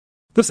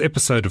This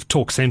episode of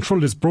Talk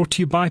Central is brought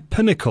to you by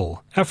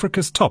Pinnacle,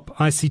 Africa's top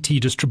ICT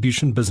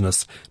distribution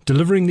business,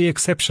 delivering the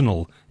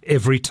exceptional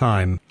every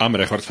time. I'm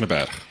Regardt van der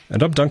Berg.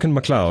 And I'm Duncan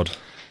McLeod.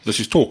 This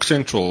is Talk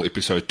Central,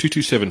 episode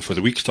 227 for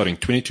the week starting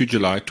 22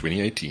 July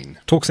 2018.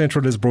 Talk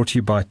Central is brought to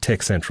you by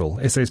Tech Central,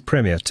 SA's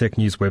premier tech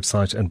news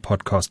website and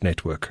podcast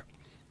network.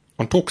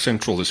 On Talk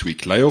Central this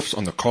week, layoffs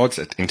on the cards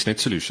at Internet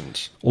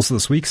Solutions. Also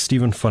this week,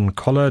 Stephen van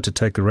Coller to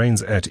take the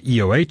reins at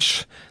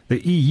EOH.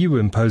 The EU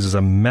imposes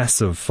a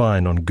massive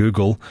fine on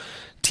Google.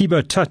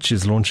 Tibo Touch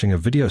is launching a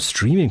video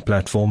streaming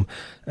platform.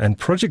 And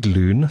Project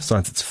Loon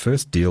signs its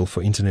first deal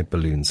for internet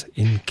balloons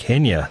in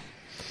Kenya.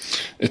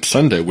 It's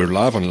Sunday. We're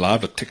live on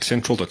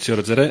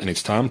live.techcentral.co.za and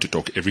it's time to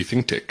talk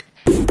everything tech.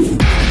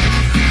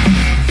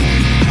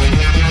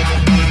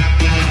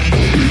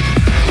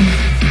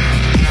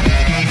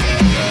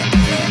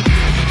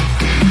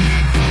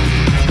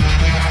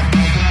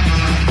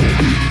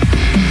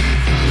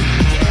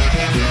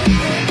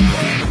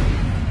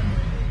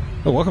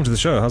 Well, welcome to the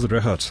show. How's it,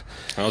 Regardt?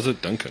 How's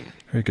it, Duncan?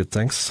 Very good,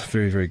 thanks.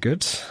 Very, very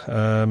good.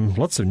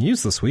 Lots of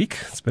news this week.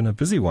 It's been a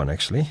busy one,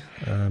 actually.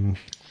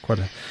 Quite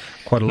a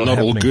lot Not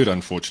happening. all good,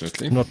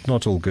 unfortunately.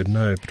 Not all good,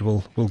 no. But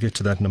we'll get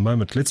to that in a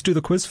moment. Let's do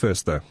the quiz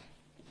first, though.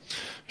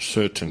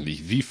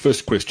 Certainly. The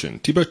first question.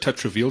 Tibo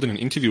Touch revealed in an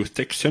interview with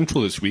Tech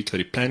Central this week that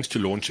he plans to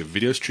launch a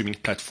video streaming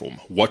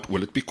platform. What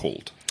will it be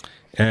called?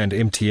 And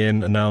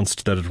MTN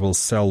announced that it will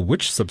sell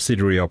which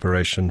subsidiary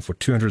operation for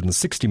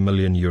 260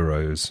 million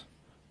euros?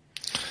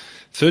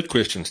 Third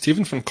question.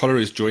 Stephen van Coller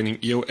is joining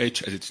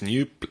EOH as its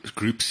new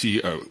group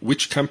CEO.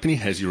 Which company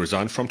has he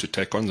resigned from to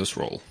take on this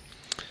role?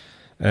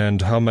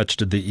 And how much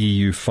did the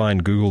EU fine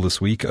Google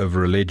this week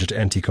over alleged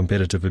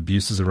anti-competitive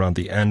abuses around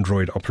the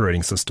Android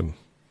operating system?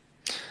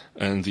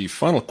 And the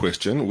final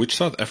question. Which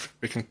South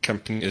African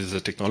company is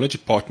a technology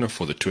partner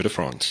for the Tour de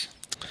France?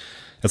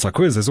 That's our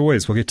quiz. As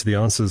always, we'll get to the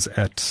answers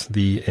at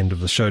the end of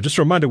the show. Just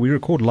a reminder, we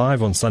record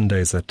live on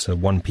Sundays at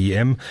 1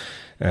 p.m.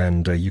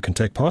 and you can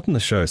take part in the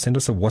show. Send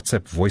us a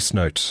WhatsApp voice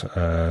note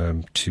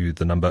to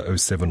the number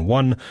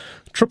 071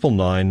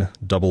 999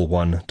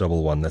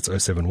 1111.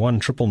 That's 071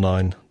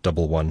 999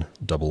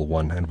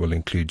 1111, and we'll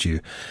include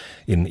you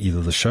in either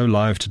the show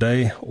live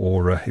today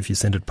or if you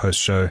send it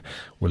post-show,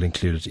 we'll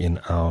include it in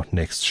our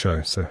next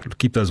show. So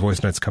keep those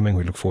voice notes coming.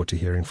 We look forward to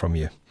hearing from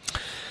you.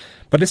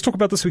 But let's talk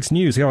about this week's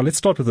news. Yeah, let's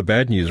start with the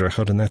bad news,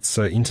 Regardt, and that's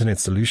Internet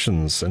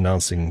Solutions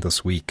announcing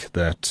this week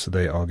that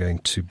they are going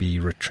to be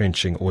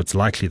retrenching, or it's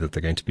likely that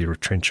they're going to be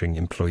retrenching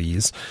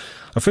employees.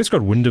 I first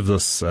got wind of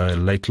this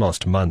late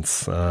last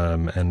month,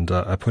 and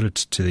I put it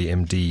to the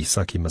MD,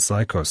 Saki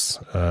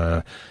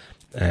Masaikos,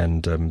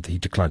 and he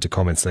declined to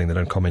comment, saying they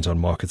don't comment on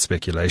market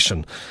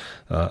speculation.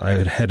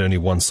 I had only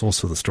one source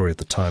for the story at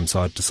the time,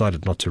 so I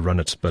decided not to run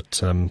it,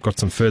 but got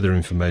some further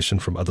information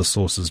from other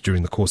sources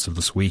during the course of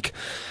this week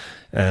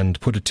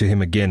and put it to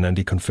him again, and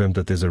he confirmed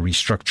that there's a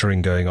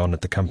restructuring going on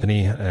at the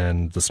company,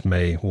 and this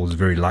is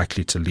very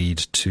likely to lead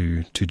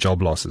to job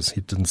losses.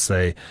 He didn't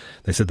say,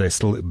 they said they're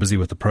still busy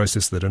with the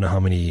process. They don't know how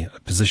many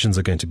positions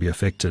are going to be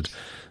affected,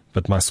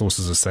 but my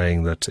sources are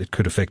saying that it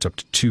could affect up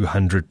to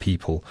 200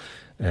 people,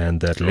 and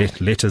that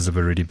letters have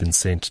already been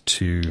sent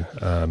to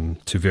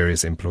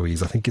various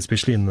employees. I think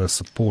especially in the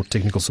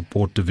technical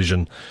support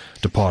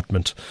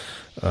department,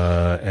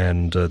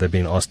 and they've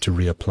been asked to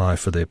reapply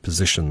for their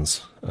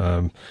positions.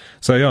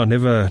 So yeah,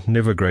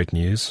 never great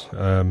news.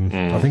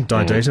 I think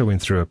Data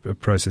went through a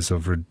process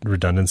of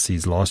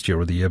redundancies last year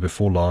or the year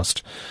before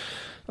last.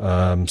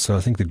 So I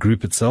think the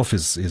group itself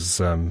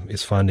is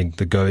finding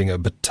the going a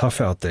bit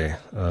tough out there.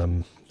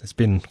 There's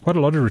been quite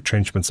a lot of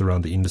retrenchments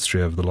around the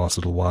industry over the last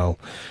little while.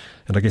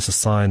 And I guess a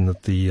sign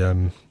that the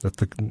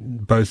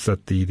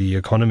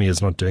economy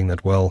is not doing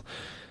that well,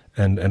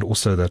 and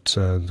also that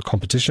the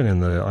competition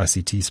in the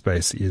ICT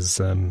space is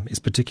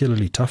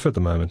particularly tough at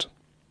the moment.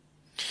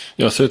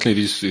 Yeah, certainly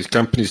these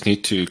companies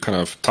need to kind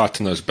of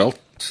tighten those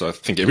belts. I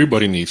think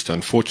everybody needs to.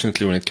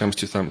 Unfortunately, when it comes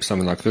to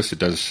something like this, it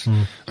does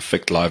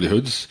affect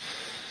livelihoods.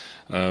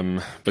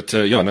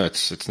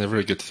 It's never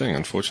a good thing,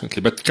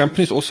 unfortunately. But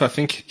companies also,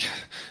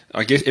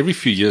 I guess every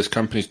few years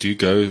companies do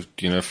go,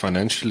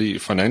 financially,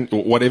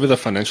 or whatever the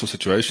financial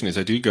situation is,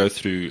 they do go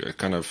through a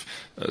kind of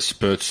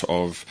spurts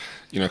of,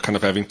 kind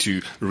of having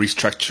to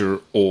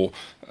restructure or,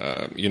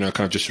 kind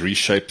of just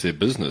reshape their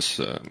business.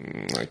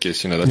 I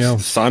guess, that's the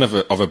sign of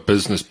a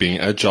business being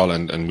agile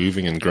and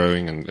moving and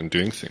growing and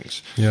doing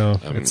things. Yeah,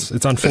 it's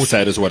unfortunate. As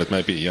sad as what it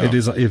may be, yeah. It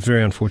is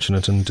very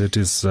unfortunate, and it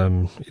is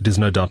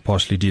no doubt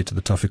partially due to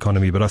the tough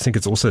economy, but I think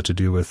it's also to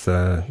do with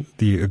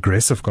the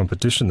aggressive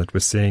competition that we're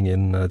seeing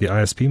in the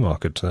ISP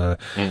market.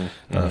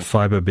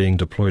 Fiber being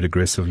deployed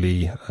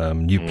aggressively,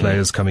 new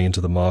players coming into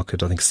the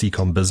market. I think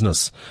Seacom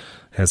Business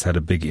has had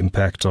a big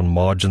impact on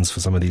margins for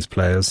some of these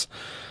players.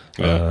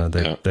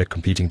 They're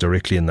competing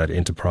directly in that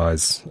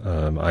enterprise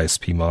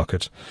ISP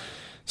market.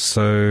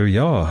 So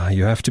yeah,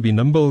 you have to be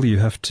nimble. You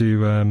have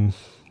to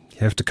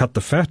cut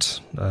the fat,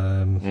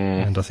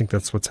 and I think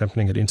that's what's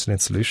happening at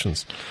Internet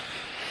Solutions.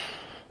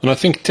 And I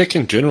think tech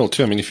in general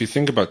too. I mean, if you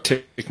think about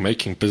tech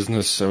making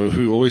business,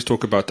 who always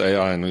talk about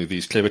AI and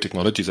these clever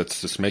technologies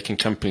that's just making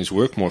companies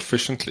work more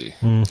efficiently,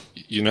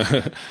 you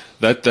know,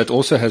 that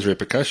also has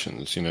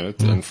repercussions. You know,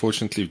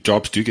 unfortunately,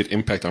 jobs do get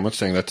impacted. I'm not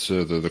saying that's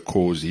the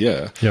cause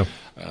here. Yeah.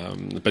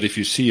 But if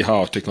you see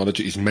how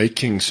technology is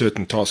making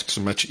certain tasks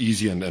much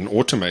easier and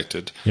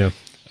automated, Yeah.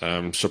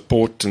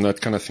 Support and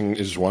that kind of thing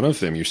is one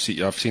of them.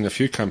 I've seen a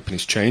few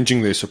companies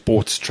changing their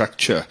support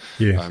structure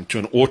to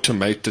an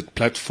automated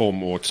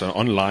platform, or it's an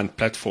online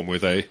platform where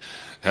they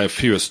have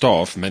fewer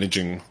staff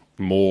managing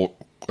more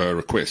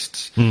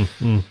requests.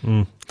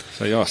 So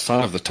yeah,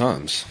 sign of the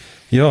times.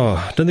 Yeah,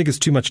 I don't think there's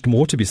too much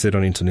more to be said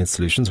on internet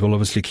solutions. We'll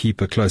obviously keep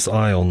a close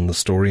eye on the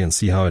story and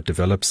see how it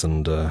develops,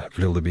 and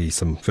will there be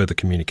some further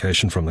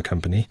communication from the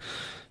company.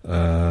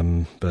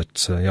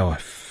 But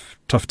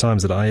tough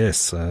times at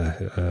IS.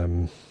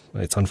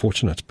 It's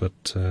unfortunate,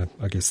 but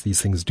I guess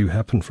these things do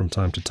happen from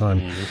time to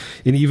time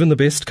in even the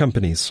best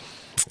companies.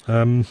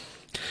 So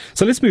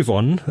let's move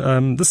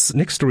on. This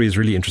next story is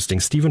really interesting.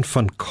 Stephen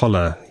van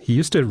Coller, he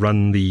used to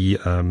run the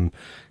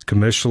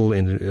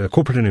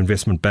corporate and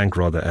investment bank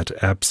at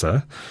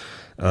ABSA.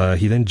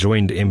 He then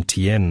joined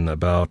MTN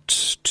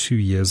about 2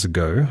 years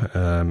ago,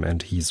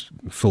 and he's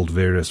filled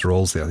various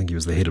roles there. I think he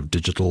was the head of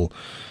digital,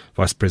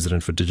 vice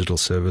president for digital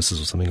services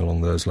or something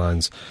along those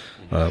lines.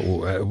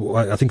 Or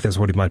I think that's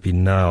what he might be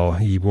now.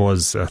 He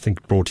was, I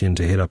think, brought in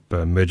to head up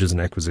mergers and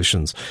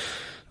acquisitions.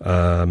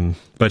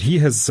 But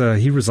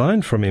he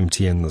resigned from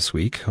MTN this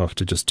week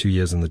after just 2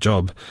 years in the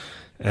job.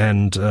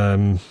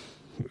 And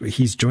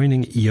he's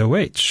joining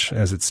EOH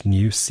as its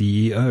new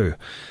CEO.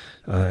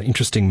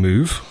 Interesting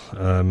move.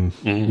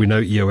 We know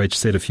EOH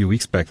said a few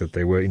weeks back that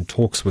they were in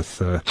talks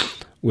with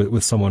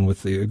someone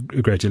with a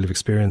great deal of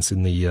experience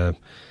in the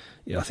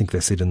I think they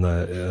said in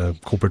the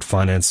corporate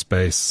finance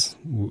space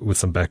with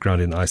some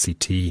background in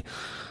ICT.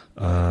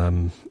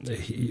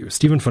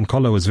 Stephen van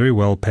Coller was very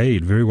well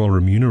paid, very well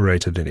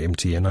remunerated at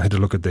MTN. I had to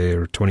look at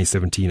their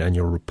 2017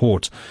 annual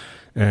report,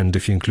 and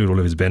if you include all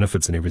of his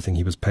benefits and everything,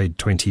 he was paid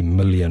 20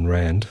 million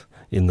rand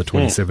in the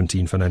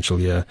 2017 financial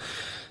year.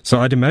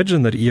 So I'd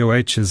imagine that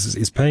EOH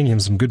is paying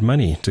him some good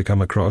money to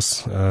come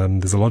across.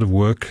 There's a lot of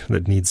work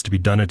that needs to be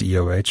done at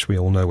EOH. We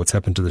all know what's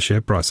happened to the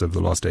share price over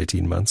the last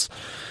 18 months.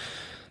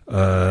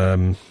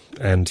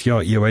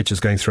 EOH is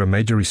going through a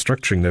major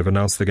restructuring. They've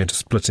announced they're going to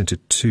split into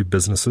two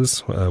businesses,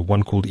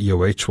 one called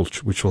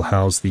EOH, which will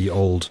house the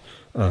old,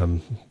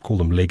 call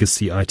them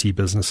legacy IT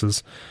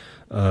businesses,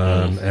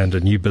 and a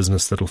new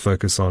business that will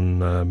focus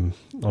on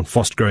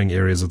fast-growing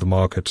areas of the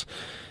market,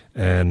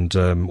 and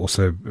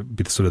also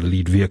be the sort of the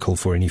lead vehicle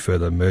for any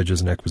further merger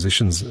and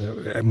acquisition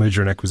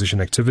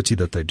activity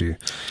that they do.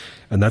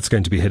 And that's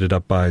going to be headed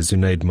up by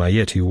Zunaid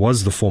Mayet, who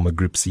was the former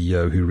group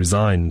CEO who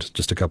resigned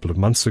just a couple of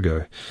months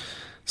ago.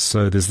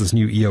 So there's this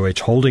new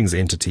EOH Holdings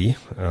entity,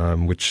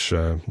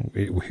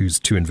 whose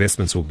two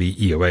investments will be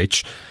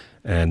EOH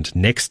and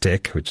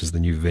Nextech, which is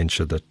the new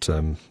venture that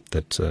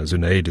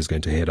Zunaid is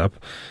going to head up.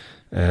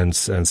 And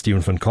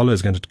Stephen van Coller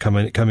is going to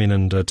come in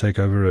and take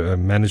over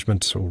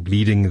management or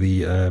leading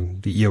the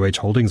EOH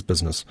Holdings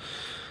business.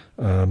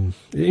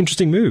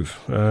 Interesting move.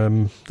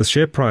 The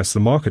share price, the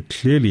market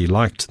clearly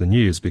liked the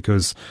news,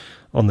 because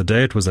on the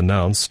day it was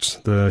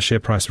announced, the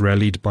share price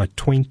rallied by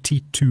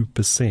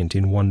 22%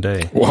 in one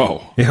day.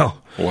 Wow. Yeah.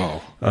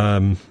 Wow.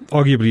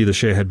 Arguably, the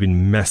share had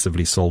been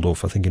massively sold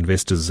off. I think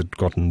investors had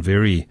gotten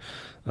very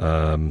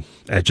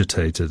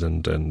agitated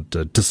and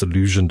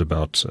disillusioned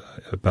about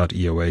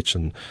EOH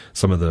and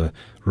some of the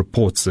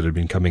reports that had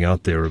been coming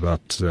out there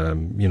about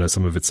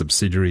some of its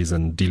subsidiaries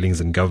and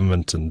dealings in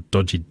government and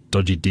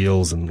dodgy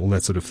deals and all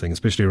that sort of thing,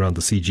 especially around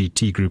the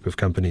CGT group of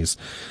companies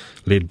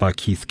led by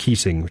Keith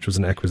Keating, which was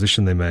an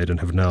acquisition they made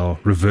and have now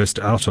reversed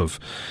out of.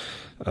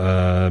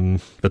 But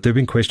there have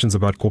been questions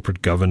about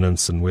corporate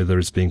governance and whether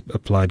it's being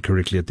applied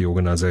correctly at the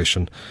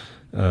organization.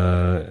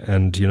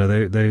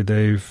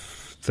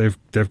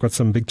 They've got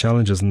some big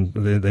challenges, and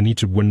they need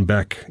to win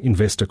back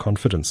investor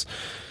confidence.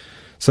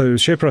 So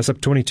share price up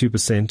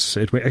 22%.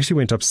 It actually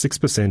went up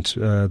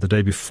 6% the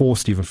day before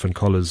Stephen van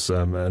Coller's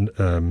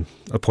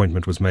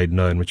appointment was made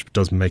known, which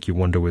does make you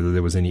wonder whether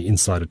there was any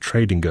insider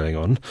trading going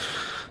on.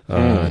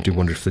 I do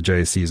wonder if the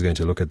JSE is going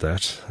to look at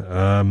that.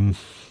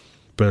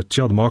 But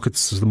yeah, the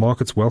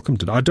market's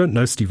welcomed it. I don't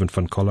know Stephen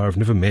van Coller. I've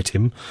never met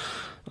him.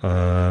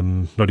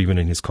 Not even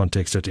in his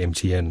context at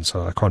MTN,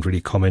 so I can't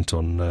really comment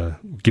on,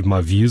 give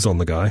my views on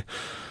the guy.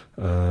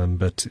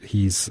 But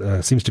he's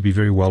seems to be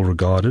very well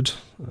regarded,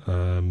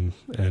 and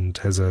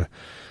has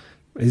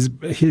his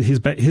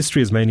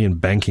history is mainly in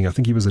banking. I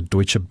think he was at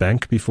Deutsche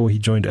Bank before he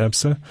joined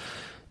ABSA,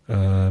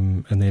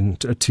 and then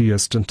a 2-year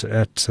stint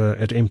at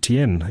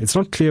MTN. It's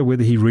not clear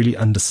whether he really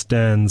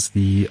understands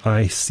the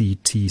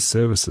ICT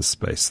services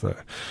space, though.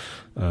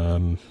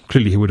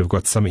 Clearly, he would have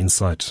got some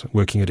insight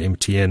working at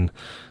MTN.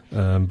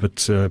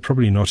 But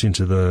probably not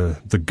into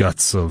the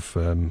guts of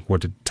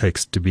what it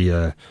takes to be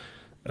a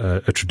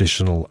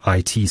traditional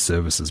IT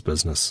services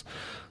business.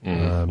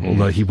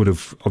 Although he would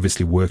have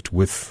obviously worked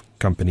with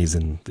companies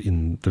in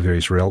the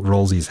various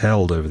roles he's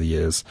held over the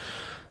years.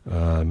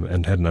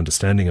 and had an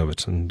understanding of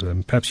it.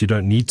 And perhaps you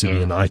don't need to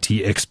be an IT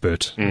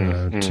expert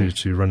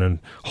to run a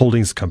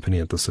holdings company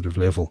at this sort of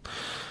level.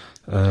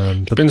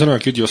 Depends on how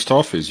good your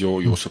staff is,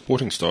 your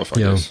supporting staff, I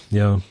guess.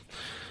 Yeah.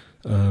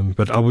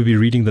 But I will be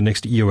reading the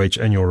next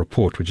EOH annual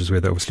report, which is where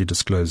they obviously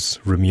disclose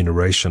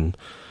remuneration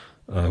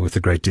with a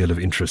great deal of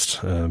interest,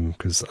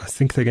 because I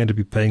think they're going to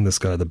be paying this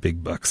guy the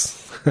big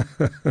bucks.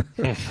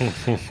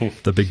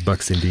 The big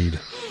bucks indeed.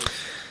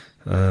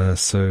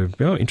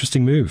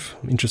 Interesting move.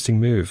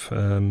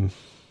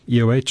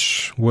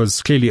 EOH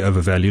was clearly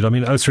overvalued.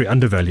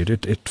 Undervalued.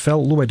 It fell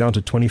all the way down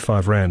to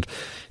 25 Rand.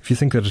 If you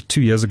think that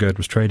 2 years ago it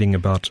was trading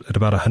at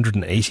about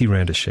 180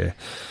 Rand a share.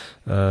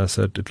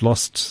 So it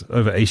lost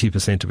over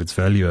 80% of its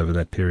value over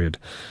that period.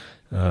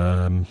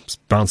 It's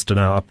bounced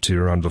now up to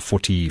around the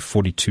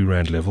 42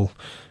 Rand level.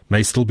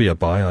 May still be a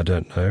buy, I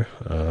don't know.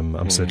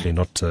 I'm certainly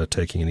not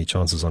taking any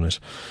chances on it.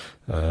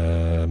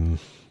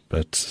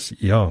 But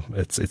yeah,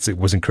 it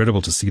was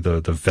incredible to see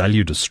the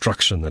value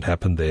destruction that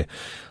happened there.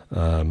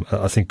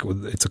 I think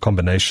it's a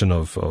combination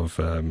of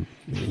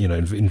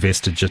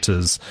investor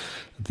jitters,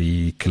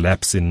 the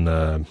collapse in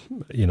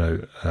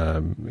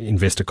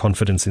investor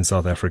confidence in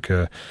South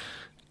Africa,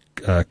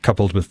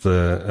 coupled with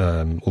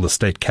all the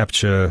state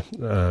capture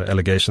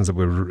allegations that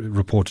were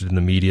reported in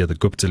the media, the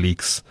Gupta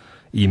leaks,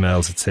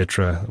 emails,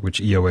 etc., which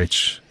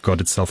EOH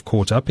got itself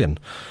caught up in.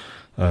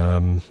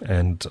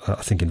 And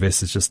I think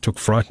investors just took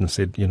fright and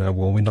said,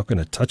 we're not going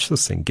to touch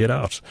this thing. Get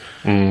out.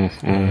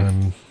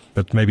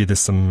 But maybe there's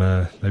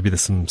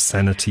some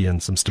sanity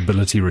and some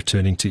stability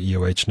returning to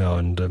EOH now,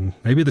 and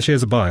maybe the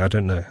shares are buy. I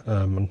don't know.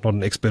 I'm not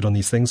an expert on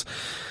these things,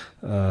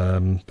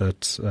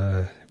 but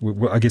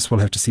I guess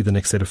we'll have to see the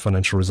next set of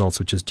financial results,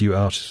 which is due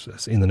out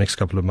in the next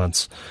couple of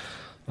months,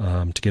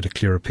 to get a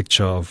clearer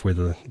picture of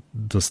whether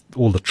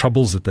all the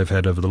troubles that they've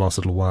had over the last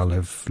little while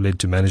have led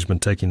to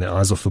management taking their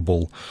eyes off the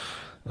ball.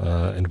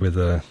 And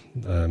whether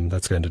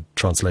that's going to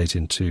translate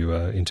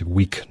into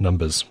weak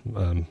numbers.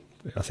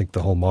 I think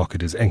the whole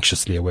market is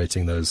anxiously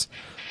awaiting those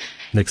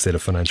next set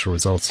of financial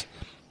results.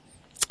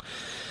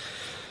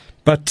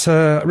 But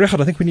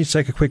Regardt, I think we need to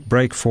take a quick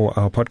break for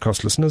our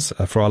podcast listeners.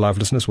 For our live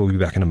listeners, we'll be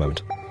back in a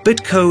moment.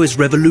 Bitco is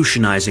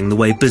revolutionizing the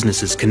way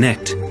businesses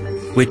connect.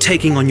 We're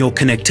taking on your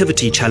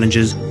connectivity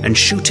challenges and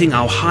shooting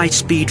our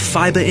high-speed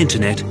fiber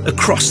internet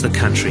across the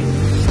country.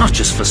 Not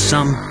just for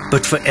some,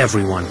 but for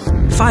everyone.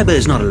 Fiber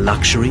is not a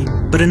luxury,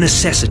 but a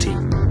necessity.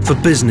 For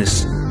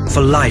business,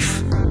 for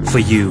life, for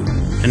you.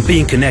 And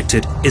being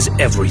connected is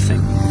everything.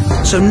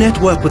 So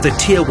network with a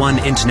Tier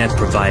 1 internet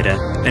provider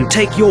and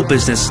take your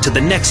business to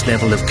the next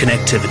level of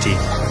connectivity.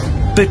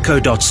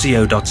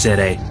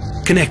 Bitco.co.za.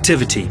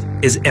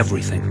 Connectivity is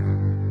everything.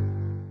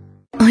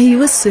 Are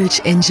you a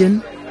search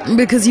engine?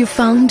 Because you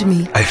found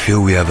me. I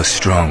feel we have a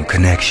strong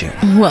connection.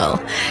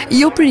 Well,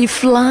 you're pretty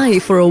fly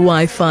for a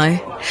Wi-Fi.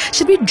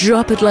 Should we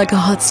drop it like a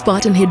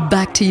hotspot and head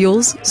back to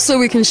yours so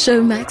we can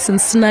show Max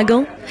and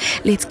snuggle?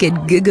 Let's get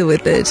giga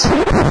with it.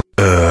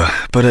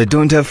 But I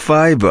don't have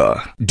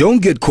fiber.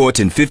 Don't get caught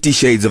in 50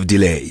 shades of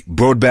delay.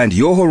 Broadband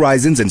your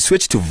horizons and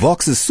switch to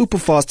Vox's super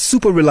fast,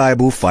 super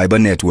reliable fiber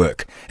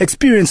network.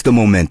 Experience the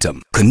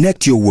momentum.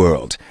 Connect your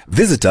world.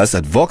 Visit us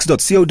at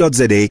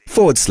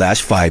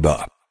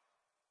vox.co.za/fiber.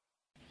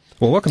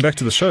 Well, welcome back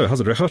to the show. How's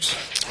it,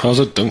 Regardt? How's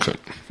it, Duncan?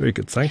 Very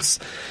good, thanks.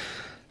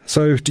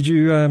 So, did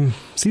you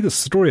see the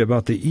story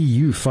about the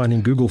EU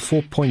fining Google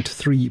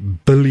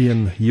 4.3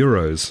 billion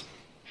euros?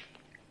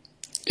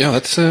 Yeah,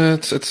 it's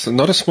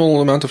not a small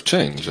amount of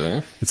change,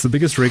 eh? It's the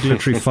biggest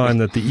regulatory fine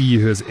that the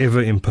EU has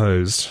ever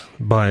imposed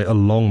by a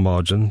long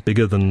margin,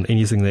 bigger than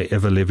anything they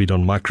ever levied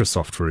on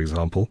Microsoft, for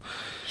example.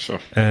 Sure.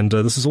 And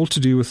this is all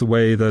to do with the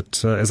way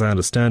that, as I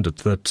understand it,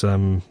 that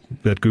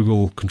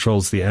Google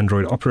controls the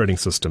Android operating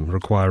system,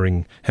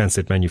 requiring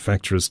handset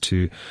manufacturers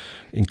to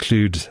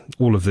include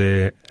all of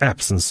their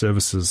apps and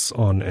services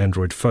on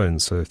Android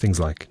phones. So things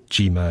like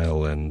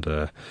Gmail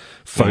and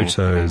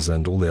Photos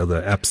and all the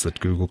other apps that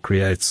Google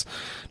creates.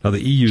 Now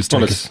the EU's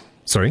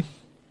sorry?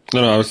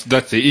 No,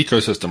 that's the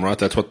ecosystem, right?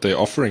 That's what their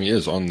offering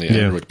is on the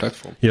Android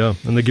platform. Yeah,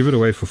 and they give it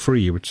away for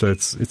free, which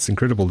it's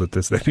incredible that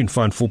they've been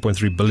fined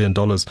 $4.3 billion,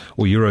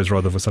 or euros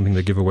rather, for something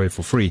they give away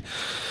for free.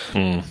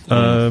 And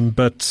I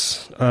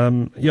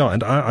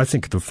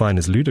think the fine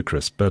is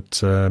ludicrous, but,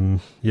 the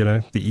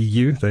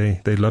EU,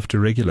 they love to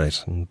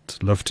regulate and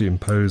love to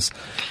impose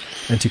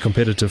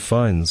anti-competitive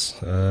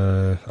fines.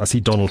 I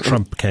see Donald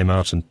Trump came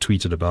out and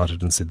tweeted about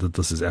it and said that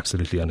this is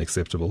absolutely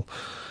unacceptable.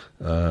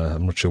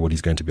 I'm not sure what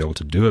he's going to be able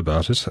to do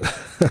about it.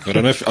 I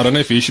don't know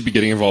if he should be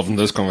getting involved in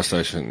this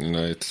conversation.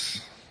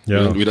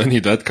 We don't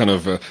need that kind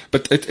of.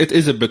 But it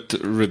is a bit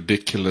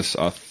ridiculous,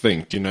 I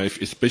think.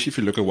 Especially if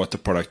you look at what the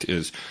product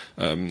is.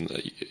 They've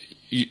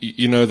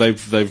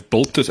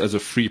built this as a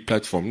free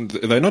platform.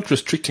 They're not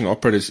restricting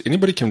operators.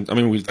 Anybody can.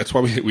 That's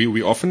why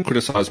we often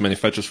criticize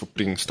manufacturers for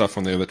putting stuff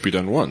on there that we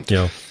don't want.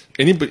 Yeah.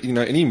 Anybody,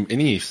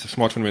 any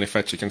smartphone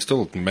manufacturer can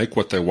still make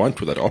what they want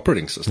with that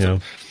operating system. Yeah.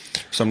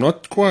 So I'm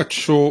not quite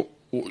sure.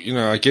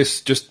 I guess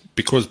just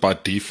because by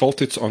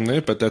default it's on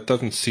there, but that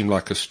doesn't seem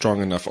like a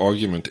strong enough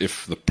argument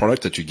if the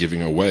product that you're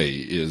giving away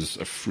is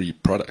a free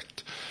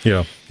product.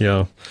 Yeah.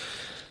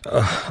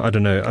 I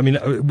don't know. I mean,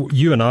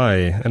 you and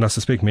I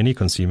suspect many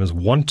consumers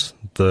want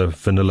the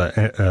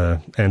vanilla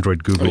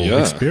Android Google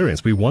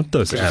experience. We want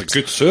those apps. It's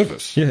a good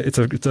service. Yeah,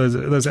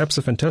 those apps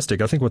are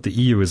fantastic. I think what the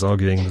EU is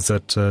arguing is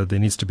that there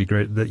needs to be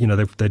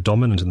they're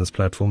dominant in this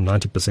platform,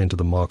 90% of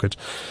the market.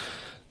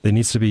 There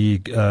needs to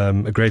be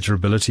a greater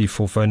ability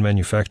for phone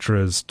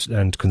manufacturers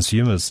and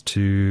consumers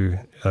to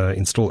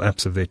install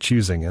apps of their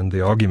choosing. And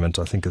the argument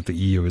I think that the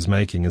EU is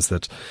making is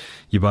that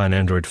you buy an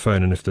Android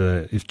phone, and if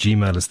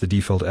Gmail is the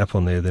default app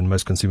on there, then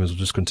most consumers will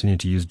just continue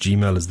to use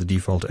Gmail as the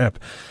default app.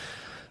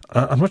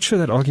 I'm not sure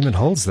that argument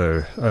holds,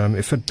 though.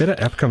 If a better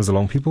app comes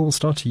along, people will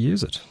start to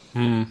use it.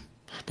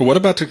 But what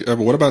about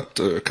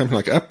a company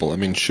like Apple? I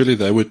mean, surely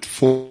they would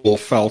fall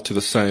foul to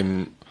the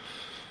same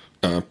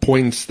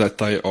points that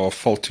they are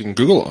faulting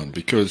Google on,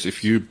 because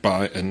if you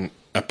buy an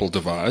Apple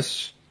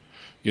device,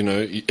 you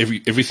know,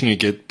 everything you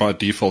get by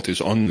default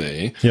is on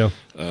there. Yeah.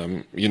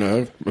 You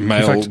know,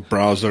 mail,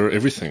 browser,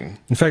 everything.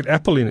 In fact,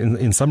 Apple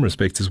in some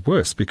respects is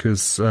worse,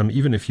 because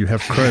even if you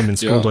have Chrome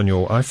installed on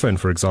your iPhone,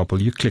 for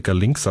example, you click a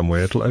link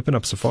somewhere, it'll open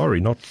up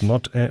Safari, not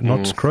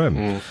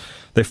Chrome.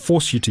 They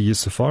force you to use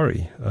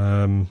Safari,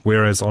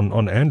 whereas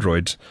on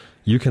Android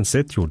you can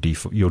set your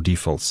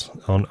defaults.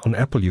 On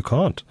Apple you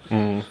can't.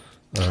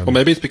 Or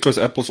maybe it's because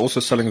Apple's also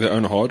selling their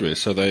own hardware,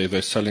 so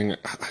they're selling,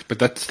 but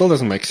that still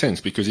doesn't make sense,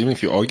 because even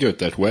if you argue it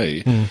that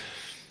way,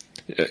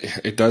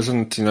 it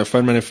doesn't, you know,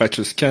 phone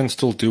manufacturers can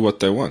still do what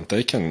they want.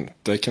 They can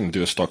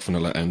do a stock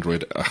vanilla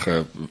Android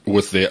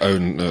with their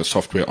own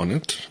software on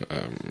it.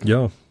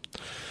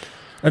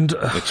 And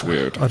it's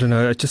weird. I don't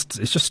know. It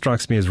just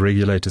strikes me as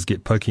regulators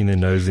get poking their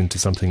nose into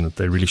something that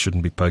they really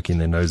shouldn't be poking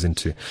their nose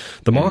into.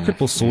 The market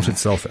will sort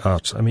itself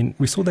out. I mean,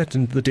 we saw that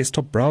in the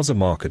desktop browser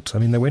market. I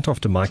mean, they went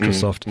after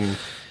Microsoft.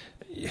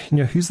 You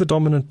know, who's the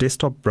dominant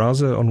desktop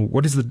browser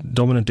what is the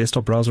dominant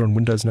desktop browser on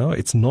Windows now?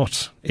 It's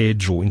not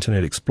Edge or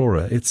Internet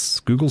Explorer.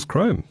 It's Google's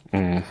Chrome.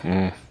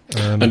 And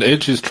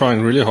Edge is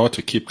trying really hard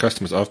to keep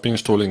customers. I've been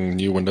installing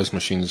new Windows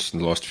machines in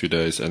the last few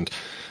days, and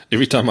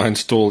every time I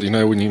install, you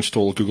know, when you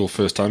install Google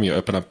first time, you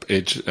open up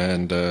Edge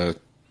and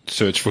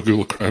search for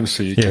Google Chrome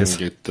so you can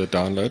get the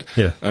download.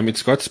 Yeah.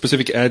 It's got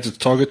specific ads that's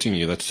targeting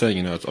you, that's saying,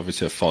 you know, it's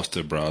obviously a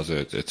faster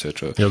browser,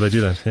 etc. Yeah, they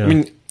do that. Yeah. I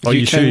mean, are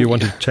you sure you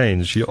want to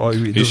change? You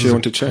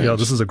want to change? Yeah,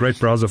 this is a great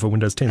browser for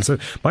Windows 10. So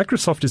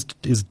Microsoft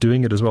is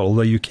doing it as well,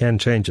 although you can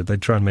change it. They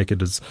try and make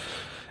it as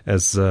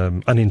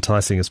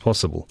unenticing as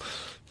possible.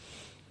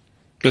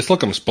 But it still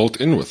comes built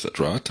in with it,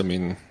 right? I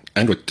mean,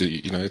 Android,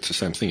 you know, it's the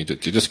same thing.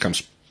 It just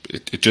comes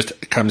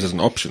as an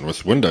option.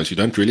 With Windows, you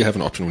don't really have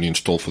an option when you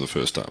install for the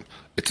first time.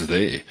 It's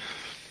there.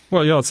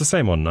 Well, yeah, it's the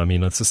same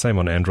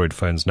on Android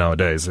phones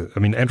nowadays. I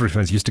mean, Android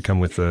phones used to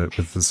come with the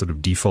sort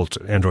of default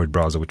Android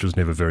browser, which was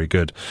never very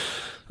good.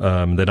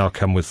 They now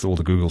come with all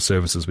the Google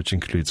services, which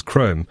includes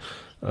Chrome.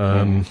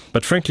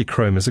 But frankly,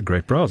 Chrome is a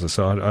great browser,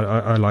 so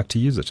I like to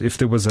use it. If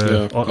there was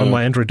on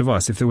my Android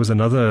device, if there was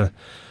another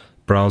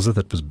browser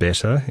that was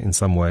better in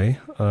some way,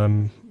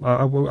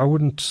 I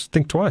wouldn't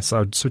think twice. I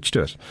would switch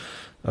to it.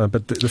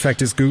 But the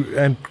fact is,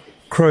 and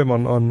Chrome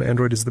on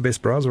Android is the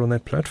best browser on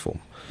that platform.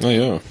 Oh,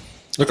 yeah.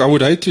 Look, I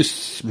would hate to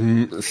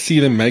see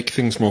them make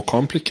things more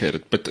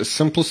complicated, but a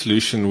simple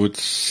solution would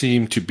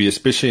seem to be,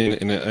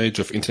 especially in an age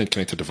of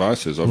internet-connected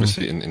devices,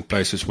 obviously in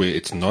places where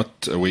it's not,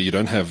 where you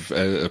don't have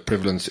a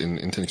prevalence in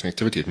internet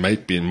connectivity, it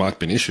might be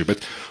an issue.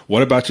 But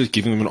what about just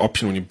giving them an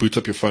option when you boot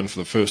up your phone for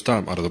the first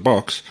time out of the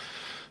box?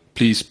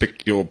 Please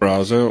pick your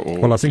browser.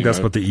 Well, I think that's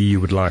what the EU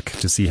would like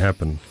to see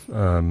happen.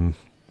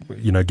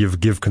 You know,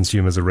 give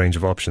consumers a range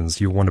of options.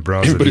 You want a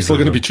browser. Everybody's still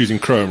going to be choosing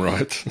Chrome,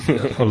 right?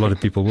 A lot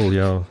of people will,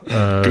 yeah.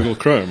 Google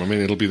Chrome. I mean,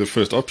 it'll be the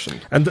first option.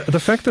 And the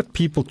fact that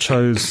people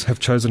have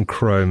chosen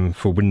Chrome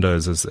for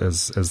Windows as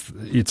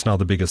it's now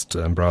the biggest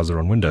browser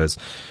on Windows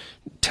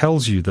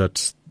tells you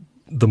that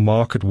the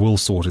market will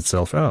sort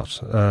itself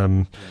out.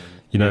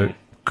 You know,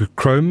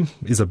 Chrome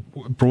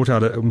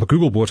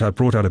Google brought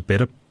out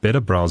a better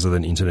browser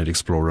than Internet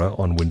Explorer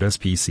on Windows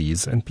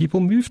PCs, and people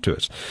moved to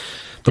it.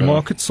 The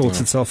market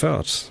sorts itself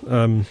out.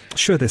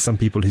 Sure, there's some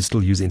people who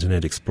still use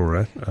Internet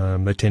Explorer.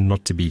 They tend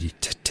not to be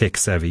tech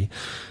savvy.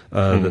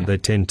 They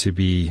tend to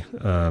be,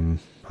 how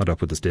do I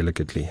put this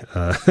delicately?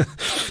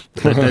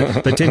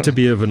 They tend to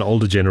be of an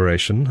older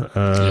generation,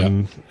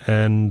 and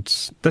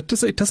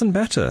it doesn't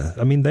matter.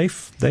 I mean,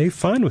 they're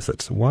fine with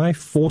it. Why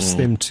force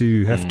them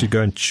to have to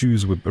go and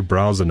choose a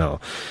browser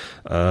now?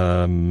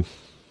 In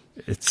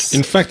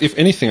fact, if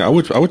anything, I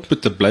would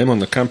put the blame on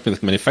the company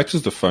that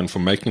manufactures the phone for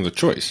making the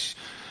choice.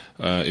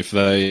 If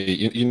they,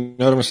 you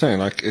know what I'm saying?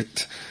 Like,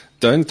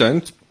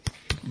 don't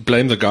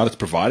blame the guy that's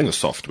providing the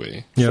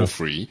software for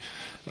free.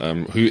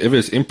 Whoever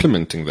is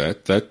implementing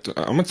that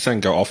I'm not saying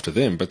go after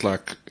them, but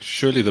like,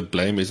 surely the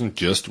blame isn't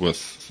just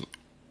with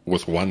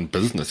one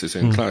business. It's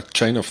an entire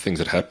chain of things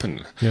that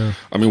happen. Yeah.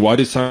 I mean, why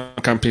do some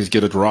companies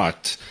get it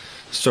right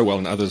so well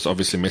and others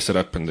obviously mess it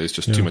up, and there's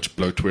just too much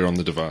bloatware on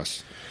the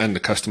device? and the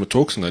customer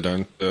talks and they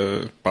don't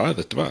buy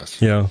the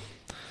device. Yeah.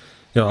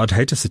 Yeah, I'd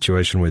hate a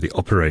situation where the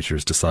operator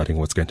is deciding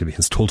what's going to be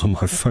installed on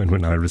my phone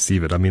when I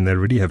receive it. I mean, they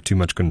already have too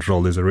much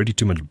control. There's already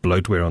too much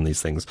bloatware on these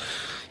things.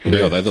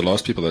 Yeah, they're the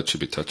last people that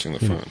should be touching the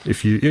phone.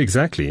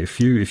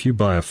 If you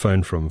buy a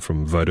phone from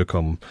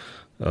Vodacom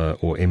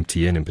or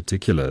MTN in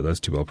particular,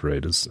 those two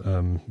operators,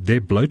 their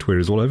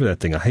bloatware is all over that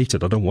thing. I hate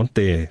it. I don't want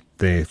their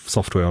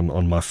software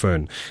on my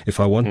phone. If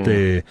I want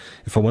their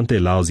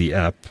lousy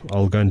app,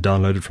 I'll go and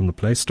download it from the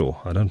Play Store.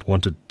 I don't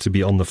want it to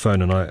be on the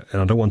phone, and I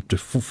don't want to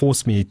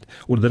force me,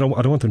 or I don't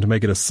want them to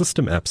make it a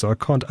system app, so I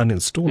can't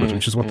uninstall it,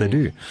 which is what they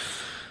do.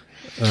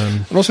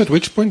 And also, at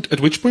which point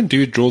do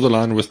you draw the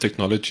line with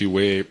technology?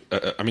 Where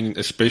I mean,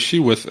 especially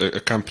with a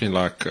company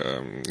like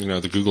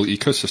the Google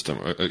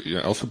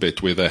ecosystem,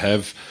 Alphabet, where they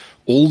have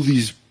all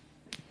these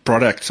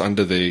products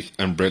under their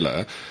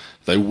umbrella.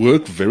 They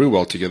work very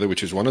well together,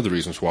 which is one of the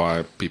reasons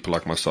why people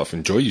like myself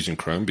enjoy using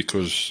Chrome,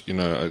 because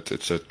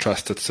it's a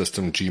trusted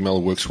system.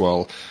 Gmail works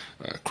well.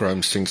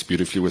 Chrome syncs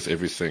beautifully with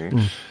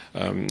everything.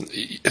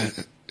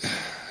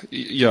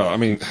 Yeah, I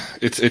mean,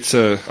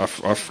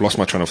 I've lost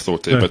my train of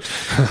thought there, but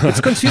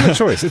it's consumer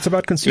choice. It's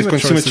about consumer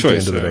choice at the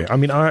end of the day. I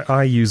mean,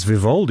 I use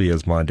Vivaldi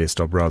as my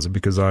desktop browser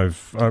because I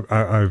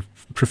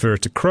prefer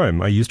it to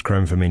Chrome. I used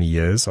Chrome for many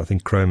years. I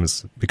think Chrome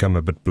has become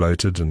a bit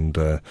bloated, and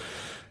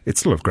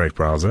it's still a great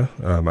browser.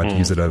 I'd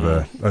use it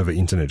over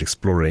Internet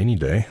Explorer any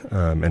day,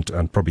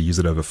 and probably use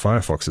it over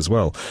Firefox as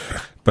well.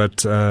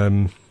 But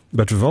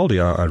Vivaldi,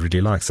 I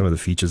really like some of the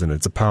features in it.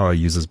 It's a power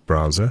users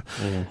browser,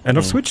 and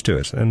I've switched to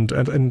it,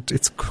 and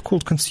it's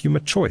called consumer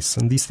choice,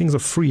 and these things are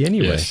free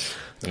anyway.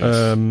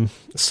 Yes.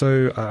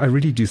 So I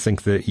really do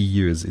think the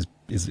EU is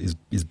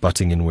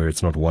butting in where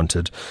it's not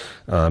wanted.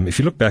 If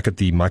you look back at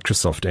the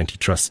Microsoft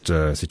antitrust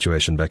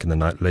situation back in the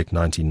late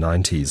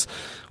 1990s,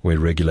 where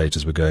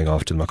regulators were going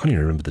after them, I can't even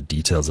remember the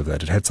details of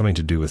that. It had something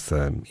to do with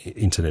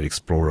Internet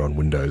Explorer on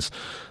Windows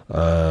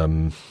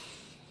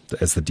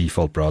as the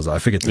default browser. I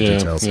forget the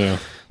details. Yeah.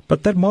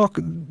 But that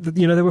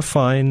they were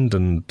fined,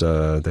 and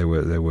they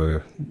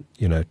were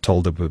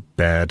told they were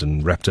bad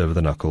and wrapped over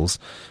the knuckles.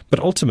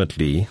 But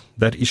ultimately,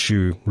 that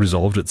issue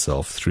resolved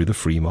itself through the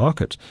free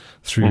market,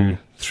 through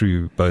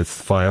both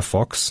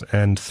Firefox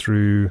and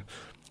through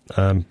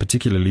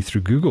particularly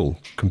through Google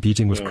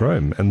competing with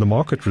Chrome, and the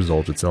market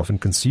resolved itself,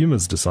 and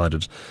consumers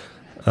decided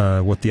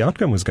what the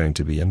outcome was going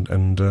to be. And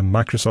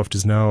Microsoft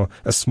is now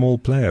a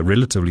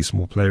relatively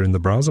small player in the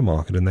browser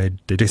market, and they're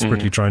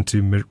desperately trying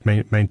to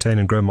maintain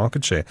and grow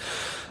market share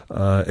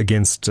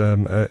against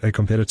a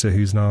competitor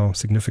who's now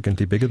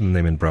significantly bigger than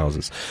them in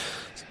browsers.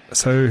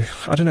 So,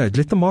 I don't know,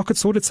 let the market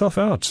sort itself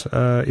out.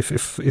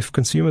 If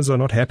consumers are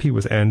not happy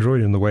with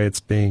Android and the way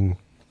it's being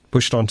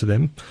pushed onto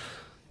them,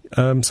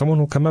 someone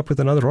will come up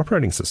with another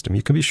operating system.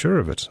 You can be sure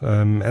of it.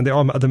 And there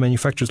are other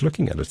manufacturers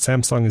looking at it.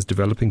 Samsung is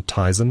developing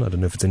Tizen. I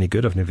don't know if it's any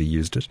good. I've never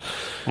used it.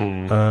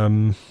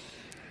 I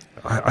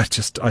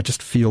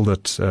just feel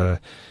that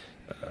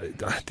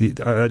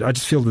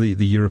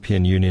the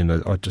European Union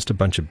are just a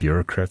bunch of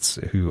bureaucrats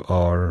who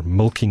are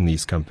milking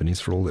these companies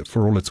for all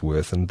it's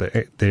worth, and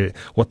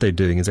what they're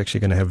doing is actually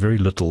going to have very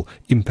little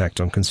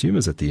impact on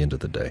consumers at the end of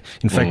the day.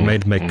 In fact,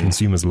 make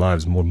consumers'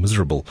 lives more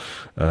miserable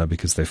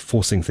because they're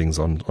forcing things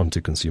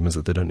onto consumers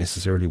that they don't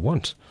necessarily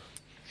want.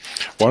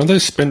 Why don't they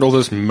spend all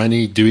this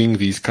money doing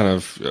these kind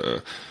of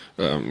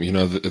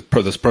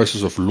this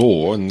process of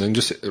law, and then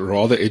just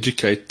rather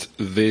educate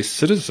their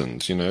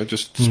citizens,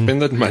 just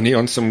spend that money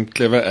on some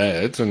clever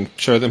ads and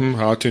show them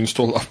how to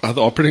install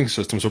other operating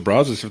systems or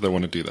browsers if they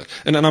want to do that.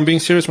 And I'm being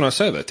serious when I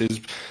say that. There's,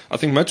 I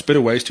think, much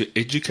better ways to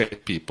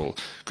educate people,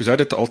 because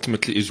that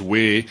ultimately is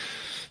where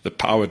the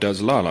power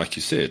does lie, like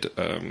you said.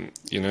 And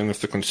if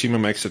the consumer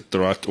makes it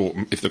or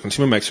if the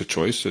consumer makes a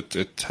choice,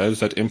 it has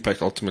that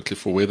impact ultimately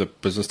for where the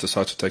business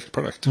decides to take a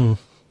product.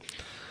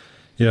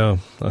 Yeah,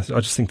 I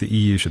just think the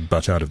EU should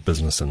butt out of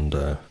business and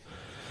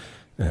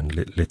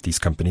let these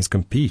companies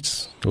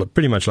compete,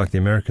 pretty much like the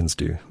Americans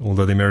do.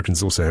 Although the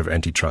Americans also have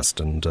antitrust,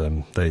 and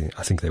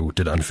I think they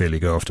did unfairly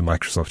go after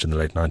Microsoft in the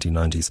late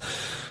 1990s.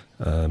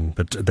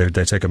 But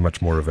they take a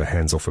much more of a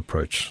hands-off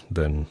approach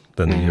than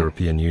the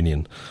European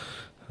Union.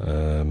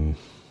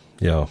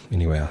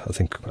 Anyway, I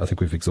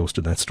think we've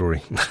exhausted that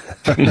story.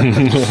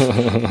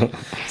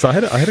 So I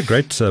had a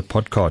great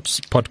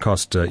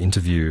podcast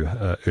interview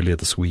earlier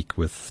this week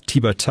with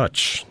Thibaut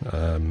Touch,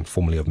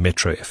 formerly of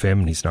Metro FM,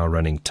 and he's now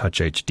running Touch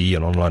HD,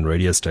 an online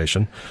radio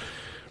station.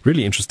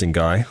 Really interesting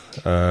guy,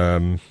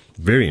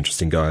 very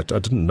interesting guy. I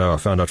didn't know. I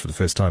found out for the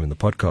first time in the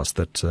podcast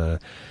that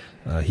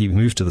he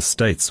moved to the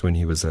States when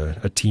he was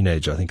a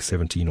teenager, I think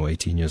 17 or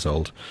 18 years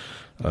old.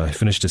 He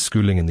finished his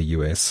schooling in the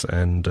US,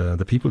 and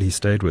the people he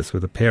stayed with were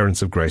the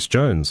parents of Grace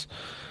Jones,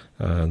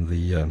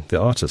 the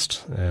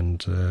artist.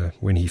 And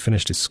when he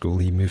finished his school,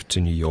 he moved to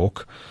New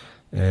York,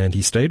 and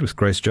he stayed with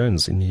Grace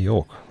Jones in New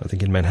York, I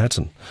think in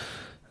Manhattan.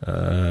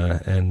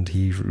 And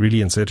he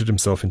really inserted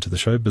himself into the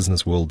show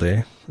business world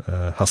there,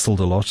 hustled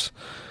a lot,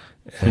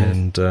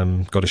 and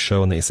got a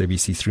show on the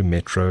SABC through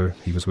Metro.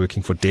 He was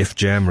working for Def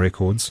Jam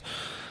Records.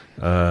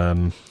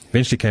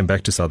 eventually came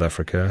back to South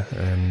Africa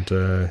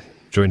and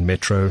joined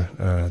Metro.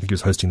 I think he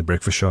was hosting the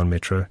breakfast show on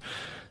Metro.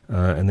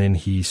 And then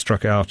he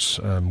struck out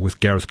with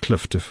Gareth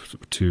Cliff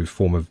to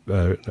form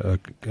a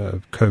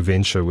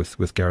co-venture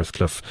with Gareth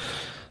Cliff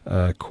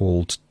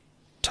called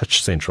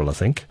Touch Central, I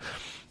think.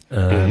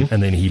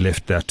 And then he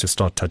left that to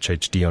start Touch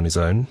HD on his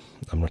own.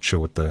 I'm not sure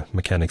what the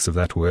mechanics of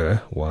that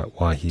were,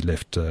 why he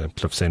left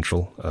Cliff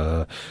Central,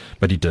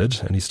 but he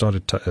did, and he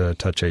started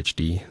Touch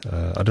HD.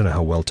 I don't know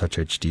how well Touch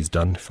HD's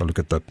done. If I look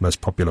at the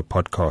most popular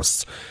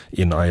podcasts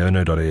in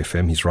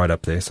iono.fm, he's right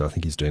up there, so I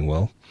think he's doing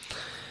well.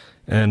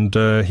 And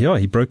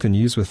he broke the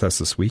news with us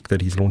this week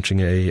that he's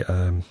launching a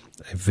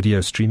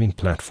video streaming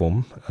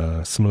platform,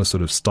 similar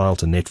sort of style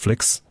to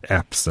Netflix,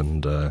 apps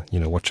and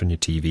watch on your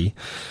TV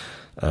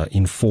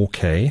in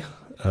 4K.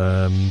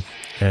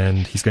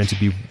 And he's going to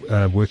be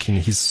working.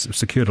 He's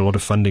secured a lot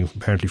of funding,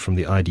 apparently, from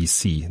the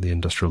IDC, the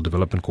Industrial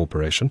Development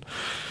Corporation,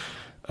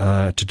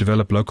 to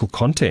develop local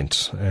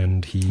content.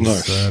 And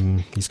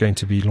he's going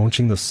to be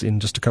launching this in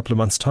just a couple of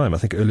months' time. I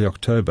think early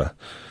October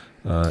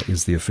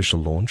is the official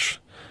launch.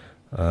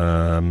 It's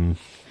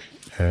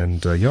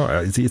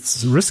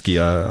risky.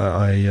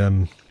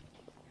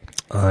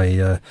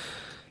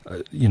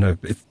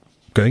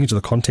 Going into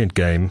the content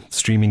game,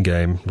 streaming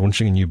game,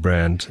 launching a new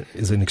brand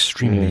is an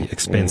extremely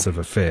expensive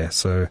affair.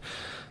 So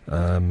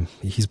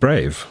he's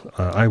brave.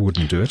 I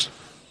wouldn't do it.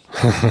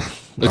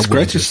 It's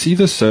great to see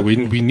this.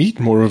 We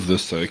need more of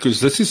this, though, because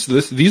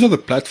these are the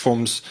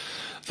platforms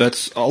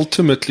that's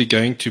ultimately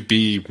going to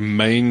be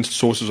main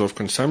sources of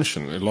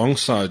consumption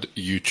alongside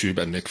YouTube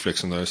and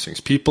Netflix and those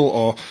things. People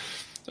are,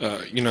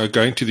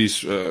 going to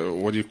these,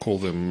 what do you call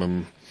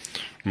them,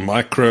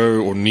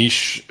 micro or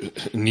niche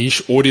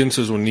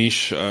audiences or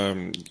niche,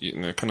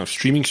 kind of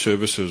streaming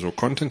services or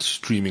content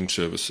streaming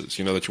services,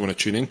 that you want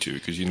to tune into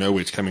because you know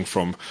where it's coming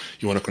from.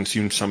 You want to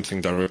consume something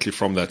directly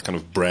from that kind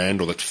of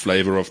brand or that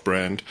flavor of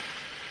brand.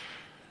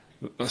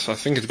 So I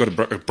think it's got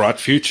a bright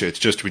future. It's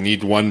just we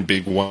need one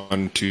big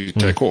one to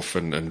take off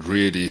and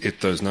really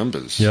hit those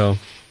numbers. Yeah.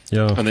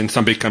 And then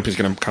some big companies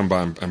are going to come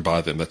by and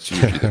buy them. That's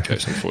usually the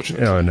case,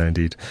 unfortunately. Yeah, no,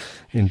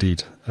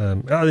 indeed.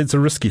 It's a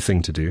risky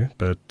thing to do,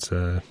 but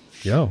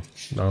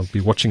I'll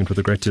be watching it with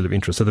a great deal of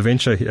interest. So the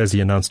venture, as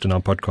he announced in our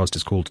podcast,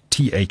 is called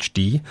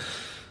THD.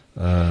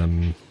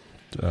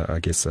 I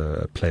guess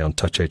a play on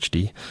Touch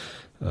HD.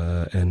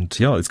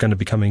 It's going to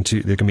be coming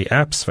to, there can be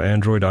apps for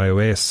Android,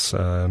 iOS.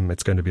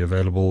 It's going to be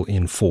available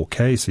in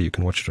 4K, so you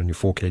can watch it on your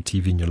 4K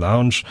TV in your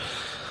lounge.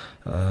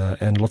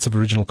 And lots of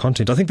original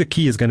content. I think the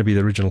key is going to be the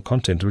original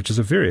content, which is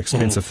a very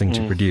expensive thing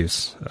to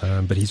produce.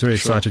 But he's very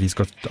excited. He's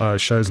got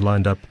shows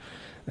lined up,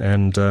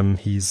 and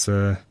he's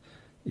keen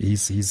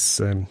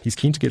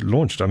to get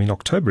launched. I mean,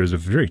 October is a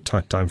very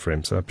tight time for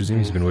him, so I presume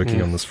he's been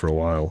working on this for a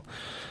while.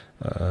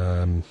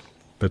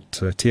 But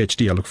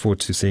THD, I look forward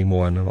to seeing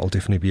more, and I'll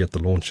definitely be at the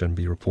launch and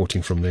be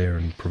reporting from there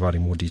and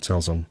providing more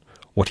details on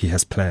what he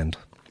has planned.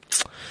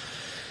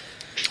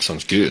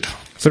 Sounds good.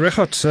 So,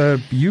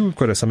 Regardt, you've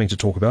got something to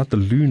talk about,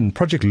 the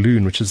Project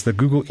Loon, which is the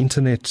Google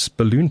Internet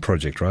Balloon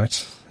project,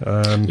 right?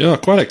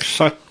 Quite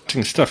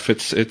exciting stuff.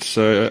 It's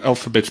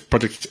Alphabet's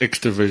Project X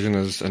division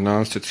has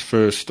announced its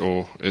first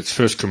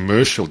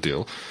commercial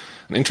deal.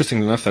 And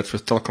interestingly enough, that's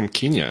with Telecom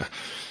Kenya.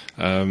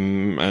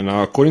 And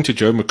now, according to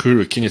Joe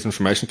Mukuru, Kenya's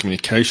Information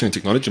Communication and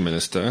Technology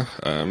Minister,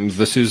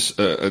 this is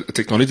a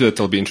technology that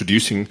they'll be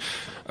introducing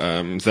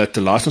that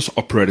the licensed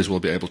operators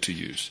will be able to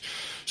use.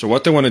 So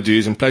what they want to do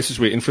is in places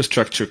where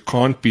infrastructure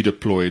can't be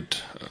deployed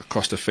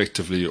cost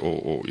effectively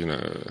or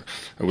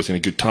within a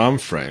good time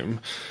frame,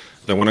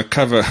 they want to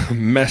cover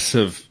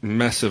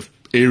massive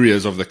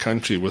areas of the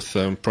country with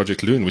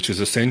Project Loon, which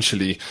is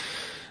essentially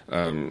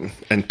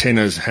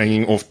antennas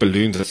hanging off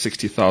balloons at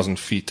 60,000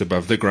 feet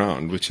above the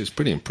ground, which is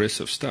pretty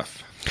impressive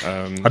stuff.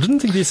 I didn't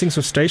think these things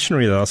were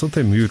stationary, though. I thought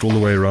they moved all the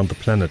way around the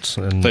planet.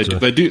 And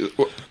they do.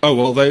 Oh,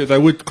 well, they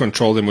would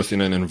control them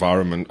within an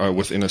environment,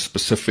 within a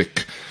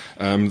specific.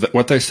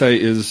 What they say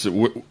is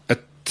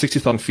at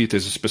 60,000 feet,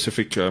 there's a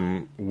specific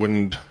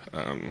wind,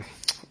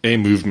 air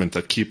movement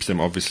that keeps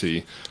them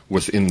obviously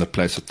within the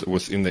place,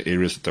 within the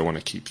areas that they want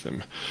to keep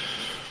them.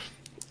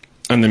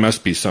 And there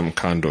must be some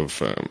kind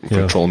of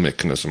control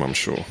mechanism, I'm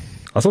sure.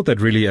 I thought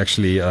they'd really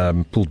actually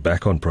pulled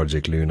back on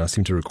Project Loon. I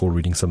seem to recall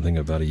reading something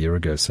about a year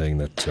ago saying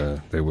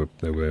that they were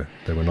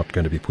not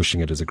going to be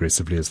pushing it as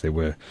aggressively as they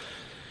were.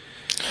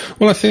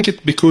 Well, I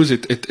think because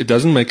it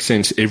doesn't make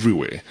sense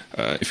everywhere.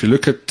 If you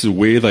look at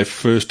where they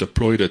first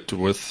deployed it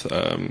with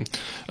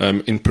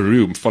in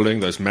Peru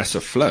following those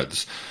massive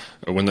floods,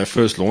 when they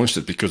first launched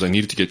it, because they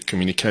needed to get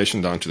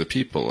communication down to the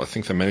people, I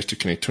think they managed to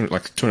connect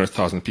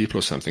 200,000 people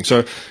or something.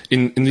 So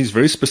in these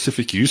very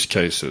specific use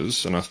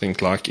cases, and I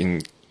think like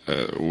in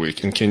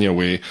Kenya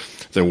where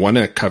they want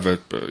to cover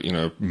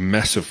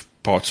massive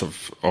parts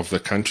of the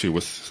country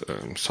with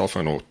cell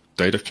phone or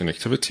data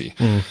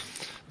connectivity.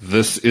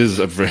 This is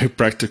a very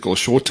practical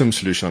short-term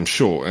solution, I'm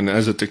sure, and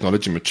as the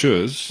technology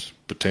matures,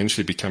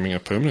 potentially becoming a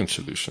permanent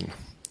solution.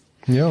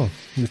 Yeah,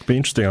 it'd be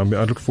interesting. I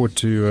look forward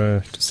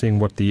to seeing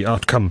what the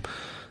outcome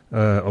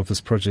of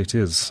this project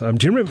is.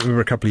 Do you remember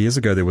a couple of years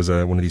ago there was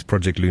one of these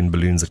Project Loon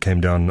balloons that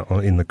came down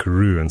in the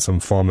Karoo, and some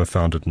farmer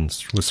found it and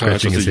was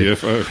scratching his head.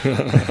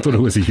 UFO. I thought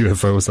it was a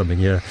UFO or something.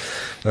 Yeah,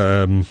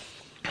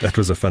 that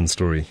was a fun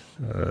story.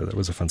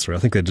 I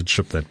think they did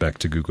ship that back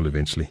to Google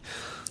eventually.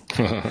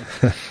 Well,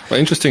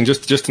 interesting.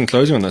 Just in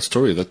closing on that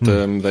story, that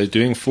they're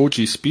doing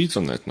 4G speeds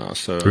on that now.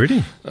 So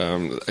really,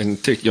 and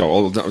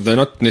they're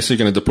not necessarily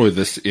going to deploy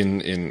this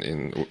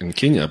in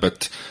Kenya,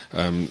 but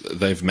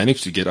they've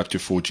managed to get up to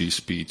 4G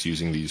speeds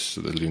using the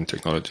Loon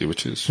technology,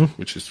 which is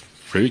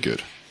very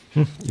good.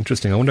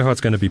 Interesting. I wonder how it's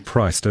going to be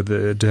priced. Have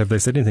they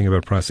said anything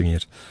about pricing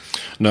yet?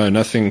 No,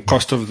 nothing.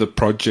 Cost of the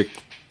project.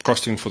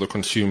 Costing for the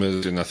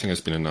consumers, and nothing has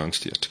been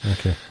announced yet.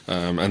 Okay.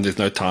 And there's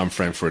no time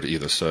frame for it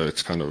either, so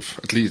it's kind of,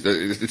 at least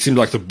it seemed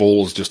like the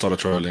balls just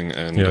started rolling.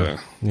 And yeah.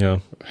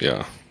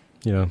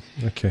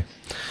 Okay.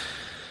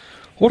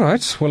 All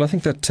right. Well, I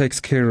think that takes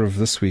care of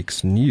this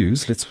week's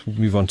news. Let's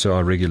move on to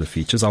our regular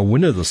features. Our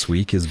winner this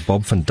week is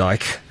Bob van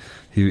Dijk,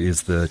 who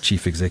is the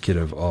chief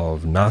executive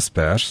of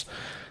Naspers.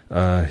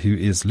 Who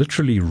is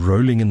literally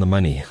rolling in the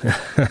money.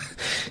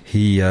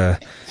 The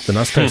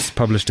Naspers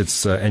published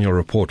its annual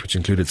report, which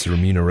included its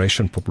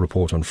remuneration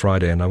report on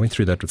Friday, and I went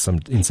through that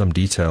in some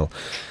detail.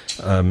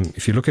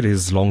 If you look at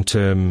his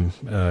long-term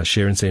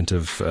share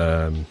incentive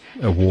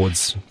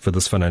awards for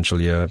this financial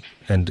year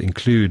and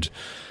include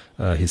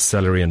his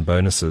salary and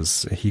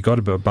bonuses, he got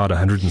about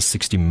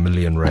 160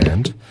 million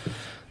rand.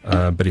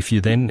 But if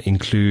you then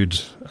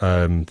include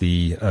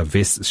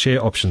the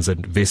share options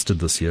that vested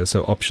this year,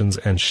 so options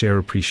and share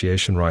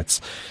appreciation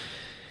rights,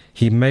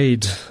 he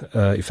made,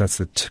 if that's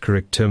the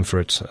correct term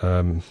for it,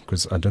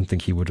 because I don't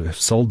think he would have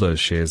sold those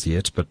shares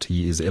yet, but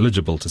he is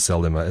eligible to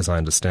sell them, as I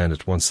understand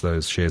it, once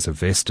those shares are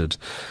vested.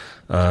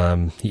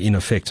 He in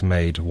effect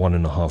made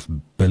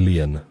 1.5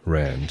 billion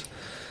rand.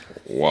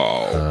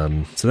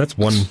 Wow. So that's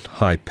one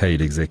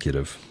high-paid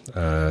executive.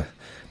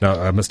 Now,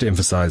 I must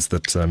emphasize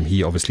that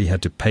he obviously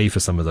had to pay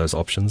for some of those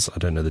options. I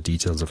don't know the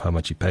details of how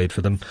much he paid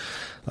for them.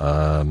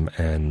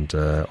 And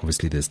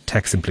obviously there's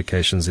tax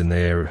implications in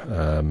there.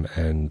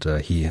 And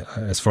he,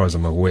 as far as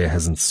I'm aware,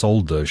 hasn't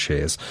sold those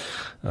shares.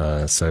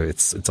 So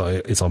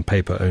it's on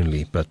paper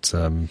only. But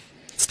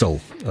still,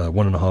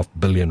 1.5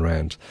 billion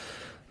rand.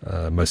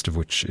 Most of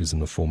which is in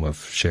the form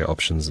of share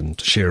options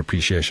and share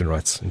appreciation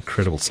rights.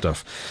 Incredible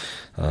stuff.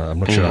 I'm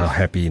not sure how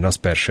happy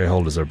Naspers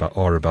shareholders are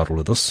about all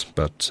of this,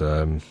 but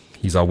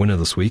he's our winner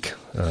this week.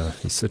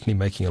 He's certainly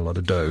making a lot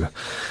of dough.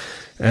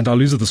 And our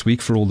loser this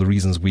week, for all the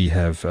reasons we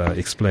have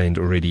explained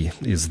already,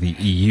 is the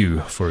EU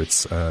for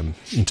its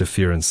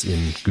interference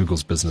in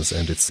Google's business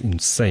and its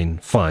insane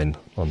fine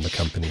on the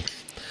company.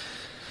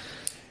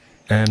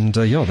 And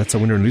that's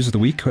our winner and loser of the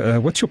week.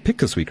 What's your pick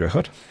this week,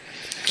 Regardt?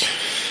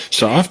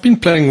 So I've been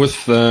playing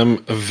with a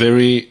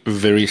very,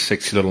 very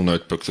sexy little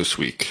notebook this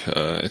week.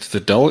 It's the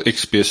Dell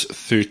XPS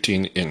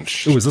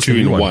 13-inch. Oh, is this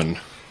 2-in-1?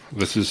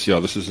 This is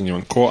a new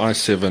one. Core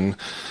i7.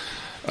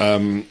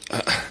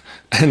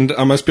 And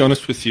I must be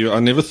honest with you, I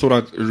never thought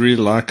I'd really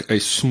like a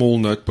small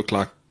notebook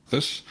like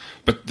this.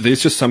 But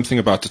there's just something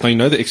about it. Now, you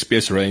know, the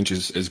XPS range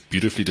is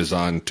beautifully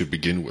designed to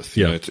begin with.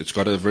 You know, it's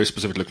got a very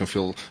specific look and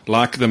feel,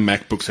 like the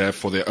MacBooks have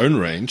for their own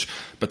range.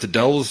 But the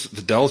Dells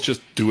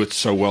just do it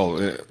so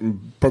well.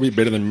 Probably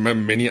better than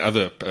many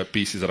other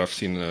PCs that I've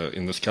seen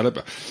in this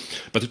caliber.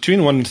 But the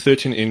 2-in-1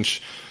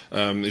 13-inch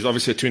is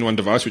obviously a 2-in-1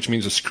 device, which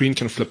means the screen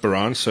can flip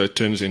around, so it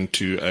turns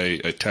into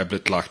a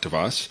tablet-like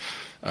device.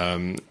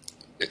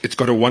 It's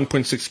got a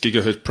 1.6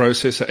 gigahertz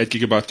processor, 8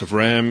 gigabytes of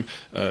RAM,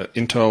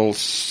 Intel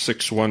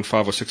 615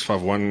 or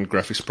 651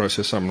 graphics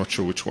processor. I'm not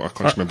sure which one. I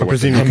can't remember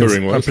what the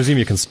numbering was. I presume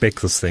you can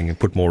spec this thing and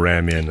put more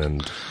RAM in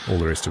and all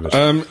the rest of it.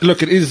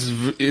 Look, it is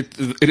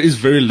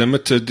very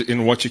limited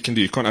in what you can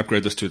do. You can't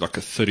upgrade this to like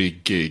a 30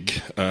 gig.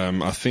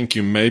 I think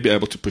you may be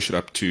able to push it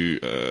up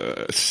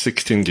to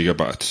 16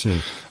 gigabytes.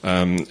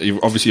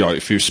 Obviously,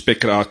 if you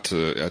spec it out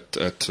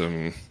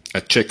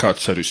at checkout,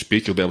 so to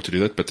speak, you'll be able to do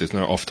that, but there's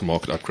no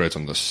aftermarket upgrades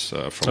on this,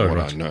 from what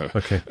I know.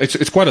 Okay.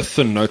 It's quite a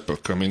thin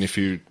notebook. I mean, if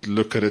you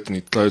look at it and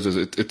it closes,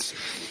 it's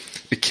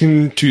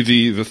akin to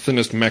the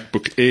thinnest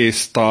MacBook Air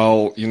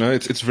style. You know,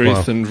 it's very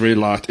thin, very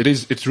light.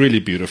 It's really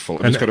beautiful.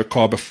 And it's got a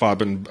carbon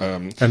fiber. And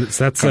it's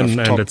that thin,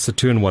 and it's a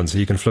 2-in-1, so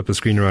you can flip the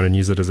screen around and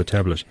use it as a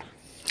tablet.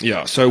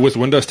 Yeah, so with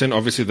Windows 10,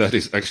 obviously that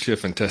is actually a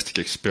fantastic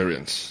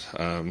experience.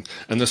 And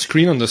the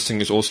screen on this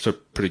thing is also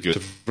pretty good.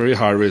 It's a very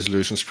high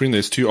resolution screen.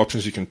 There's two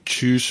options you can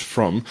choose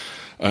from.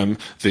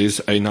 There's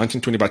a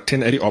 1920 by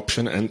 1080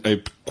 option and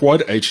a Quad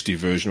HD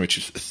version, which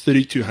is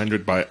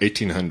 3200 by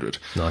 1800.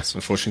 Nice.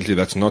 Unfortunately,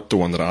 that's not the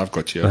one that I've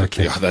got here. Okay.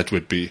 But yeah, that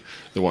would be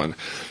the one.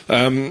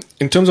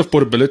 In terms of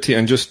portability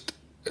and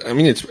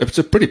it's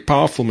a pretty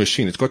powerful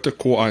machine. It's got the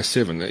Core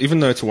i7.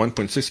 Even though it's a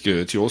 1.6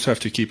 gigahertz, you also have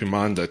to keep in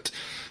mind that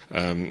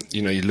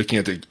you're looking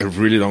at a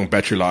really long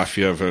battery life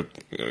here.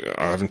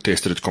 I haven't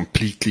tested it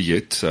completely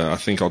yet. I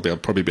think I'll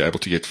probably be able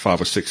to get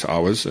 5 or 6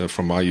 hours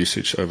from my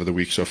usage over the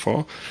week so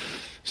far.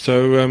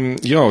 So,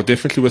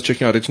 definitely worth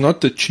checking out. It's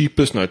not the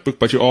cheapest notebook,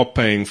 but you are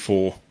paying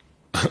for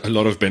a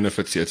lot of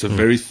benefits here. It's a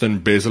very thin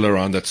bezel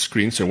around that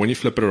screen, so when you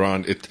flip it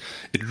around, it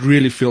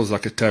really feels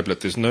like a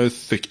tablet. There's no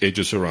thick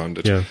edges around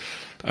it. Yeah.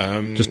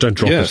 Just don't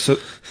drop it. So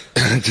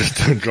just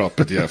don't drop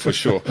it, yeah, for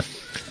sure.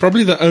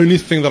 Probably the only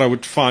thing that I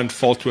would find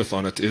fault with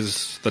on it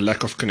is the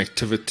lack of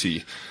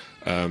connectivity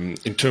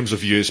in terms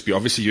of USB.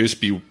 Obviously,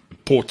 USB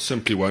port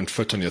simply won't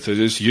fit on here. So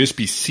there's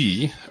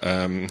USB-C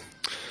and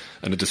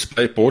a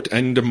display port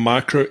and a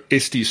micro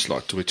SD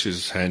slot, which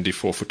is handy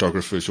for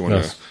photographers who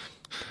want to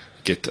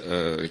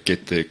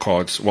get their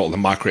cards. Well, the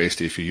micro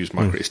SD, if you use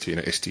micro SD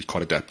and an SD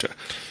card adapter.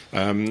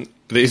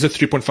 There is a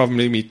 3.5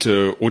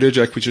 millimeter audio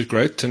jack, which is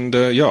great. And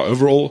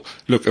overall,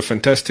 look, a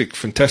fantastic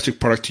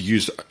product to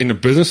use in a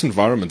business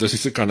environment. This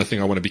is the kind of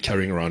thing I want to be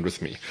carrying around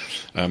with me.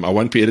 I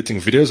won't be editing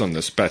videos on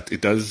this, but it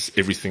does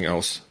everything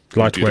else.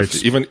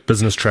 Lightweight, even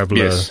business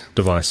traveler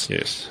device.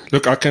 Yes.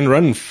 Look, I can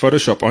run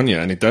Photoshop on here,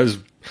 and it does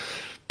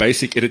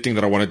basic editing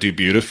that I want to do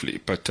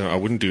beautifully, but I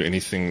wouldn't do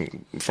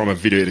anything from a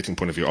video editing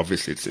point of view.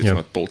 Obviously, it's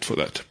not built for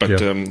that. But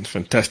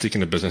fantastic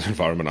in a business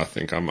environment, I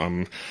think.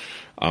 I'm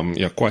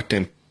quite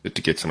tempted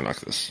to get something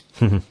like this.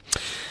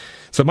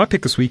 So my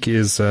pick this week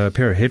is a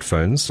pair of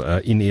headphones,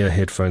 in-ear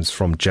headphones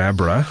from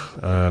Jabra.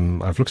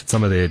 I've looked at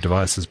some of their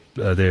devices,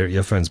 their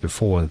earphones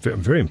before, and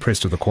I'm very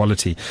impressed with the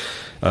quality.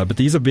 But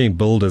these are being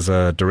billed as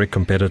a direct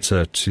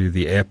competitor to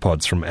the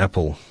AirPods from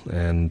Apple,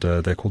 and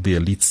they're called the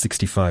Elite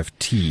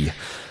 65T.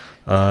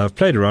 I've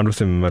played around with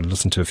them. I've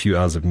listened to a few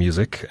hours of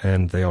music,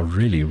 and they are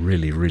really,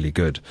 really, really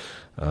good.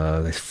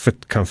 They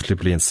fit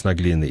comfortably and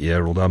snugly in the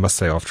ear, although I must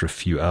say after a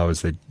few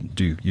hours they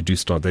do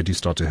start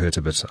to hurt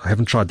a bit. I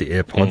haven't tried the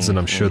AirPods, and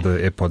I'm sure the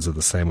AirPods are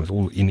the same with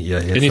all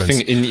in-ear headphones.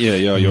 Anything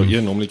in-ear, your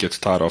ear normally gets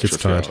tired after a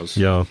few hours.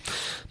 Yeah.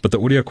 But the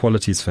audio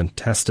quality is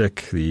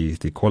fantastic. The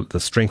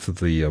strength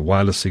of the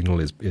wireless signal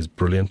is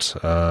brilliant.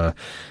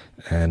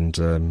 And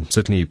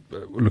certainly,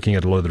 looking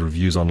at a lot of the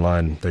reviews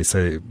online,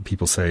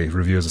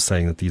 reviewers are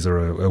saying that these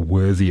are a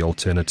worthy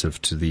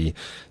alternative to the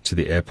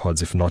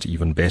AirPods, if not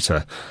even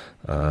better.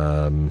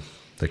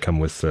 They come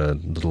with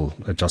little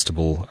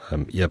adjustable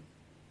ear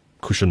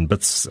cushion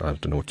bits. I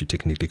don't know what you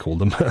technically call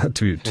them,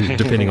 to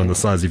depending on the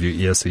size of your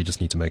ear. So you just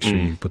need to make sure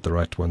you put the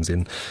right ones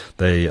in.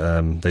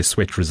 They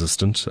sweat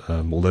resistant,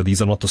 although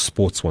these are not the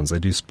sports ones. They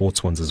do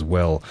sports ones as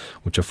well,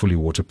 which are fully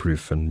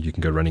waterproof, and you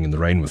can go running in the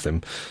rain with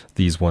them.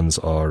 These ones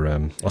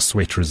are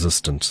sweat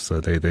resistant,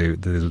 so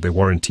they're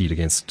warranted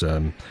against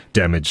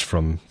damage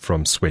from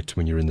sweat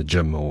when you're in the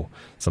gym or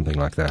something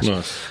like that.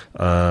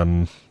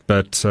 Nice.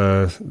 But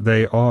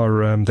they're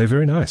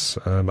very nice.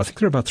 I think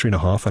they're about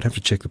 $3.5. I'd have to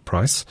check the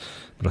price,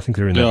 but I think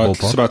they're in that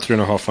ballpark. It's about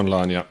 $3.5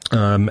 online. Yeah.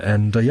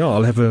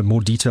 I'll have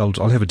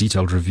a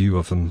detailed review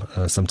of them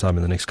sometime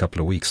in the next couple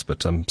of weeks.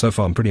 But so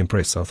far I'm pretty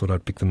impressed. So I thought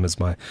I'd pick them as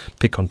my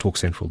pick on Talk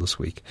Central this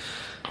week.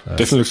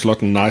 Definitely looks a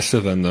lot nicer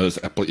than those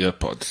Apple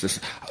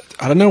EarPods.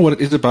 I don't know what it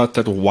is about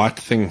that white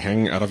thing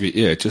hanging out of your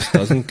ear. It just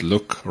doesn't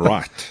look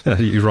right.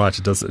 You're right.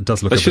 It does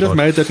look. They should have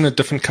made that in a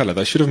different color.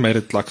 They should have made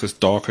it like this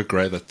darker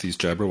grey that these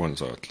Jabra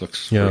ones are. It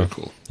looks very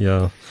cool.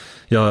 Yeah.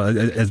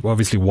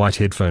 Obviously, white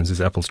headphones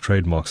is Apple's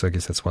trademark, so I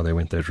guess that's why they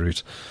went that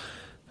route.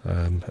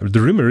 The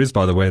rumor is,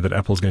 by the way, that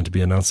Apple's going to be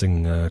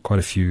announcing quite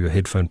a few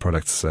headphone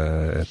products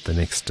at the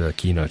next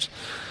keynote.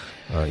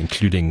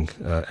 Including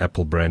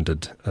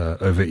Apple-branded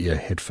over-ear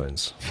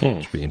headphones. Which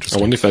would be interesting.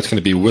 I wonder if that's going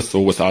to be with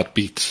or without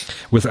Beats.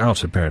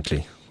 Without,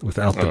 apparently.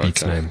 Without the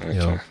Beats name. Okay.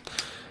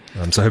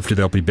 Yeah. So hopefully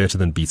they'll be better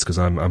than Beats, because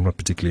I'm not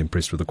particularly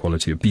impressed with the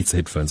quality of Beats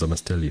headphones, I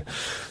must tell you.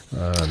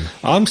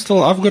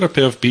 I've got a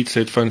pair of Beats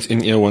headphones,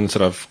 in-ear ones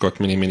that I've got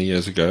many, many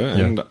years ago.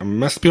 And I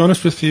must be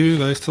honest with you,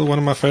 they're still one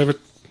of my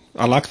favorite.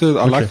 I like the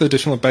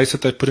additional bass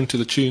that they put into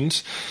the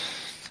tunes.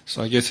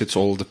 So I guess it's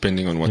all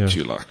depending on what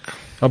you like.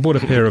 I bought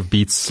a pair of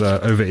Beats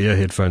over-ear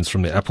headphones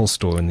from the Apple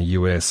Store in the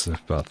US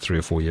about 3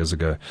 or 4 years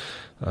ago.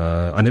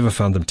 I never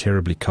found them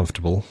terribly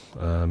comfortable.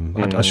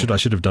 I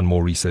should have done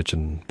more research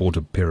and bought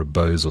a pair of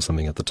Bose or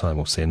something at the time,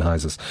 or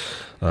Sennheisers.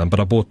 But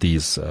I bought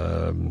these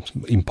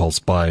impulse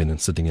buy and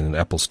sitting in an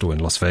Apple Store in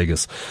Las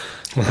Vegas.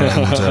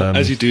 And,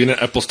 as you do in an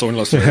Apple Store in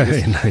Las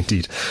Vegas. No,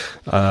 indeed.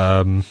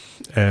 I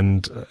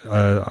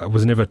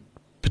was never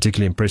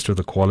particularly impressed with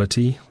the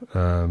quality.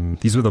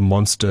 These were the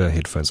Monster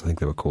headphones, I think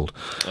they were called.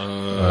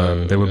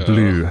 They were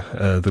blue.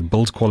 The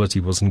build quality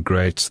wasn't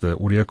great. The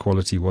audio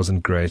quality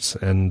wasn't great.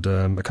 And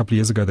a couple of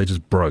years ago, they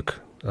just broke.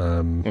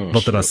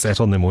 Not that I sat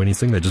on them or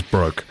anything. They just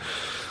broke.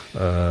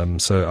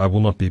 So I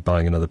will not be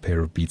buying another pair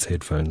of Beats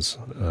headphones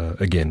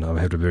again. I've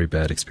had a very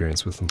bad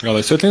experience with them. Oh,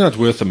 they're certainly not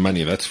worth the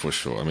money, that's for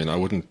sure. I mean, I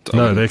wouldn't.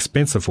 They're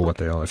expensive for what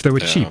they are. If they were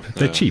cheap,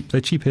 they're cheap. They're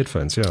cheap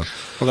headphones. Yeah.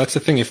 Well, that's the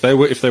thing. If they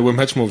were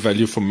much more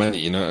value for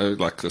money,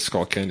 like the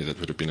Skull Candy, that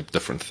would have been a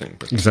different thing.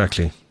 But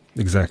exactly.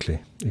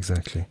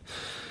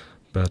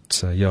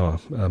 But I'm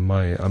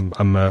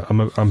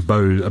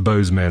a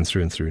Bose man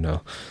through and through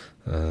now.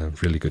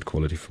 Really good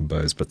quality from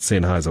Bose, but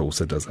Sennheiser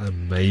also does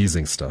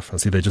amazing stuff. I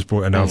see they just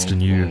announced a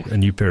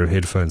new pair of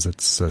headphones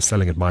that's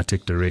selling at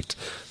MyTech Direct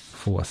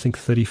for I think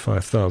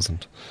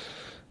 $35,000.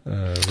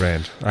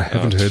 Rand. I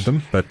haven't heard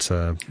them, but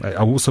I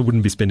also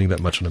wouldn't be spending that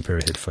much on a pair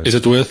of headphones. Is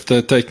it worth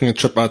taking a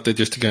trip out there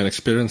just to go and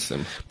experience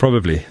them?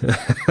 Probably.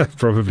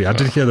 Probably. I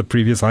did hear the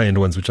previous high-end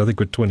ones, which I think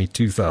were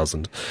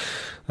 22,000.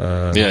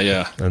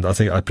 Yeah. And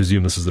I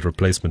presume this is the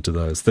replacement to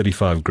those,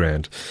 35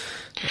 grand.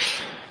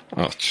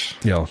 Ouch.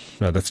 Yeah,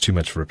 no, that's too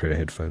much for a pair of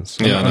headphones.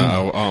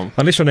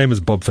 Unless your name is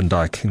Bob van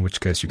Dyke, in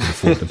which case you can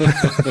afford them.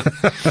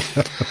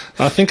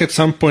 I think at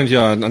some point,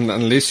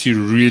 unless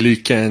you really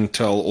can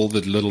tell all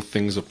the little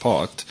things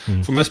apart,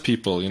 for most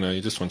people,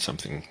 you just want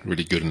something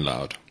really good and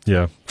loud.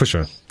 Yeah, for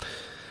sure.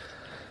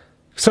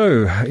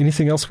 So,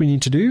 anything else we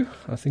need to do?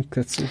 I think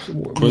that's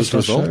quiz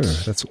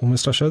results. That's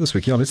almost our show this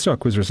week. Yeah, let's do our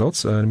quiz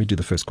results. Let me do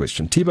the first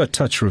question. T-Bud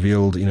Touch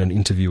revealed in an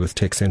interview with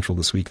Tech Central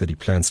this week that he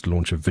plans to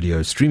launch a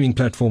video streaming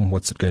platform.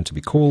 What's it going to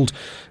be called?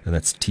 And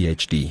that's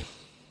THD.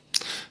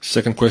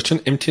 Second question.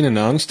 MTN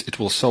announced it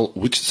will sell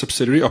which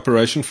subsidiary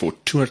operation for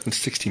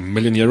 260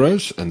 million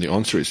euros? And the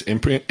answer is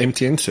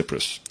MTN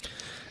Cyprus.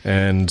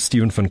 And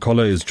Stephen van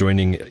Coller is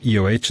joining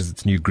EOH as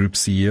its new group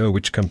CEO.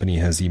 Which company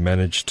has he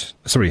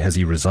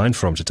resigned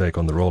from to take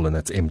on the role? And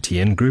that's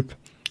MTN Group.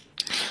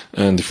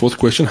 And the fourth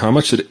question, how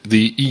much did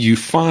the EU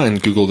fine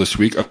Google this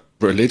week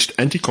for alleged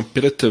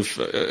anti-competitive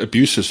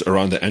abuses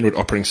around the Android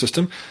operating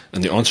system?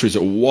 And the answer is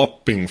a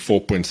whopping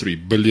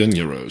 4.3 billion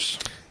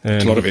euros.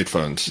 And a lot of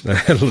headphones. A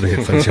lot of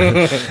headphones,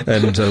 yeah.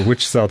 And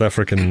which South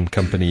African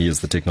company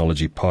is the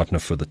technology partner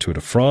for the Tour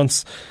de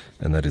France?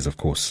 And that is, of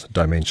course,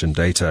 Dimension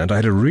Data. And I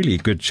had a really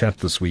good chat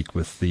this week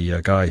with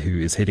the guy who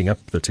is heading up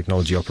the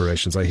technology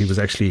operations. He was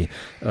actually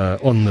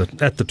at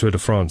the Tour de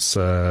France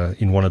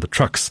in one of the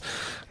trucks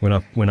when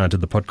I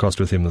did the podcast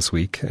with him this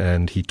week,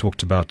 and he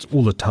talked about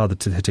how the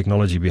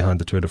technology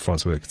behind the Tour de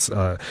France works.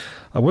 I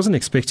wasn't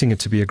expecting it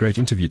to be a great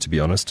interview, to be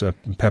honest.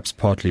 Perhaps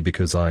partly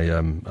because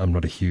I'm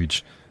not a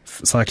huge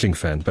cycling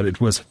fan, but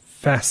it was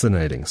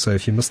fascinating. So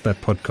if you missed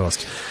that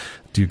podcast,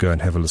 do go and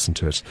have a listen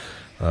to it.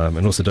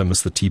 And also don't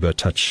miss the T-Bud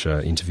Touch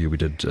interview we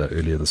did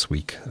earlier this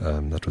week.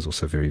 That was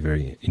also very,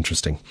 very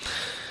interesting.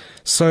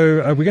 So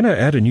we're going to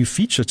add a new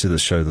feature to the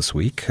show this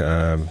week.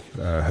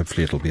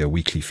 Hopefully it'll be a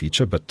weekly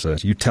feature, but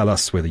you tell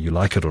us whether you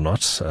like it or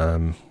not.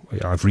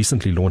 I've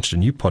recently launched a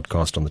new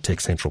podcast on the Tech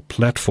Central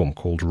platform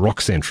called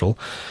Rock Central.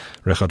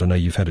 Rechard, I know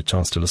you've had a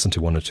chance to listen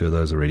to one or two of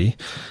those already.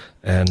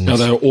 And no,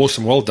 they're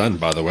awesome. Well done,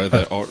 by the way.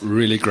 They are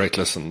really great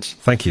listens.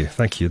 Thank you.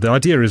 The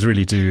idea is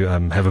really to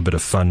have a bit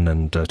of fun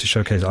and to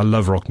showcase. I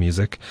love rock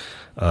music,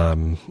 a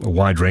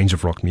wide range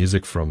of rock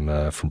music from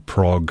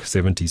prog,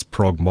 70s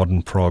prog,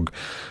 modern prog,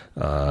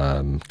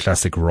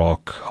 classic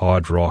rock,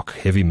 hard rock,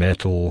 heavy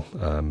metal,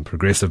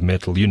 progressive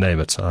metal, you name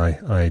it.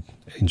 I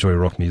enjoy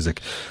rock music.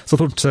 So I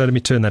thought, let me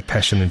turn that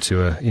passion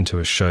into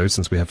a show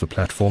since we have the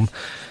platform.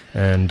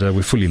 And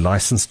we're fully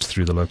licensed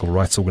through the local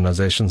rights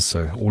organizations,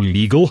 so all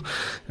legal.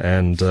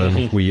 And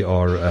I've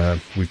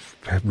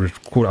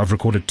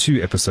recorded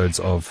 2 episodes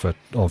of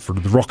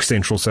the Rock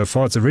Central so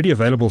far. It's already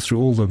available through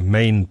all the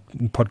main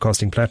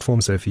podcasting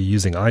platforms. So if you're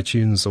using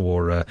iTunes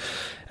or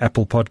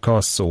Apple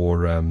Podcasts or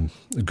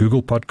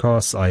Google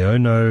Podcasts,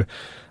 Iono,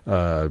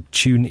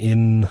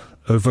 TuneIn,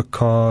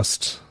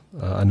 Overcast.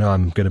 I know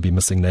I'm going to be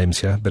missing names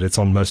here, but it's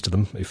on most of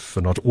them, if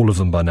not all of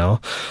them by now.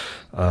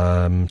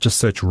 Just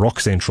search Rock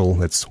Central.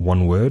 That's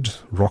one word,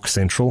 Rock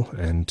Central,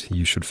 and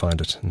you should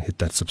find it and hit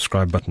that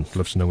subscribe button. I'd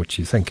love to know what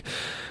you think.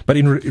 But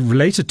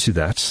related to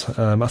that,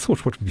 I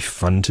thought what would be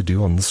fun to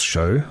do on this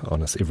show,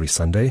 on us every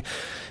Sunday,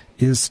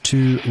 is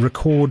to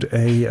record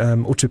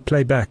or to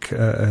play back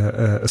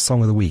a song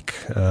of the week.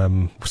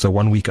 So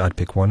one week I'd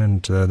pick one,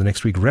 and the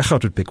next week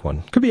Rechard would pick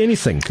one. Could be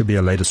anything. Could be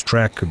a latest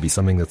track. Could be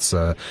something that's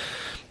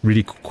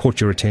really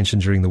caught your attention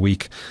during the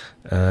week.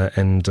 So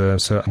I'm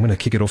going to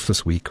kick it off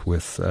this week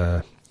with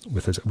a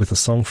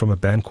song from a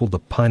band called the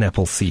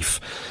Pineapple Thief.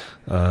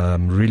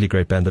 Really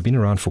great band. They've been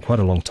around for quite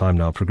a long time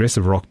now.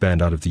 Progressive rock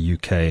band out of the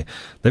UK.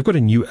 They've got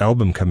a new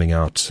album coming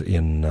out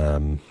in,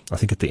 I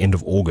think at the end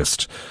of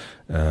August,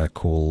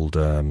 called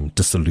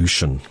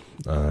Dissolution.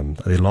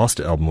 Their last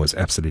album was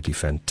absolutely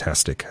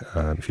fantastic.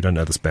 If you don't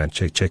know this band,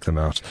 check them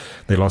out.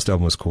 Their last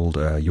album was called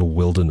Your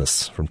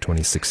Wilderness from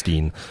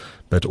 2016.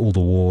 But All the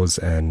Wars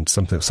and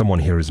Someone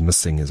Here Is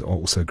Missing is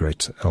also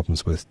great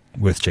albums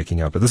worth checking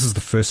out. But this is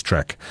the first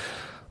track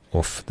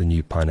off the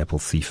new Pineapple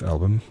Thief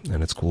album,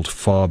 and it's called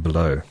Far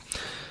Below.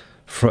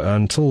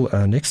 Until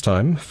next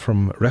time,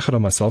 from Rechard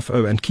and myself.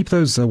 Oh, and keep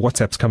those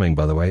WhatsApps coming,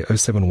 by the way,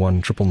 071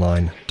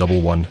 999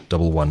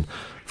 1111.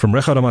 From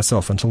Rechard and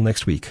myself, until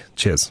next week.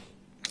 Cheers.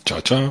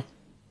 Ciao, ciao.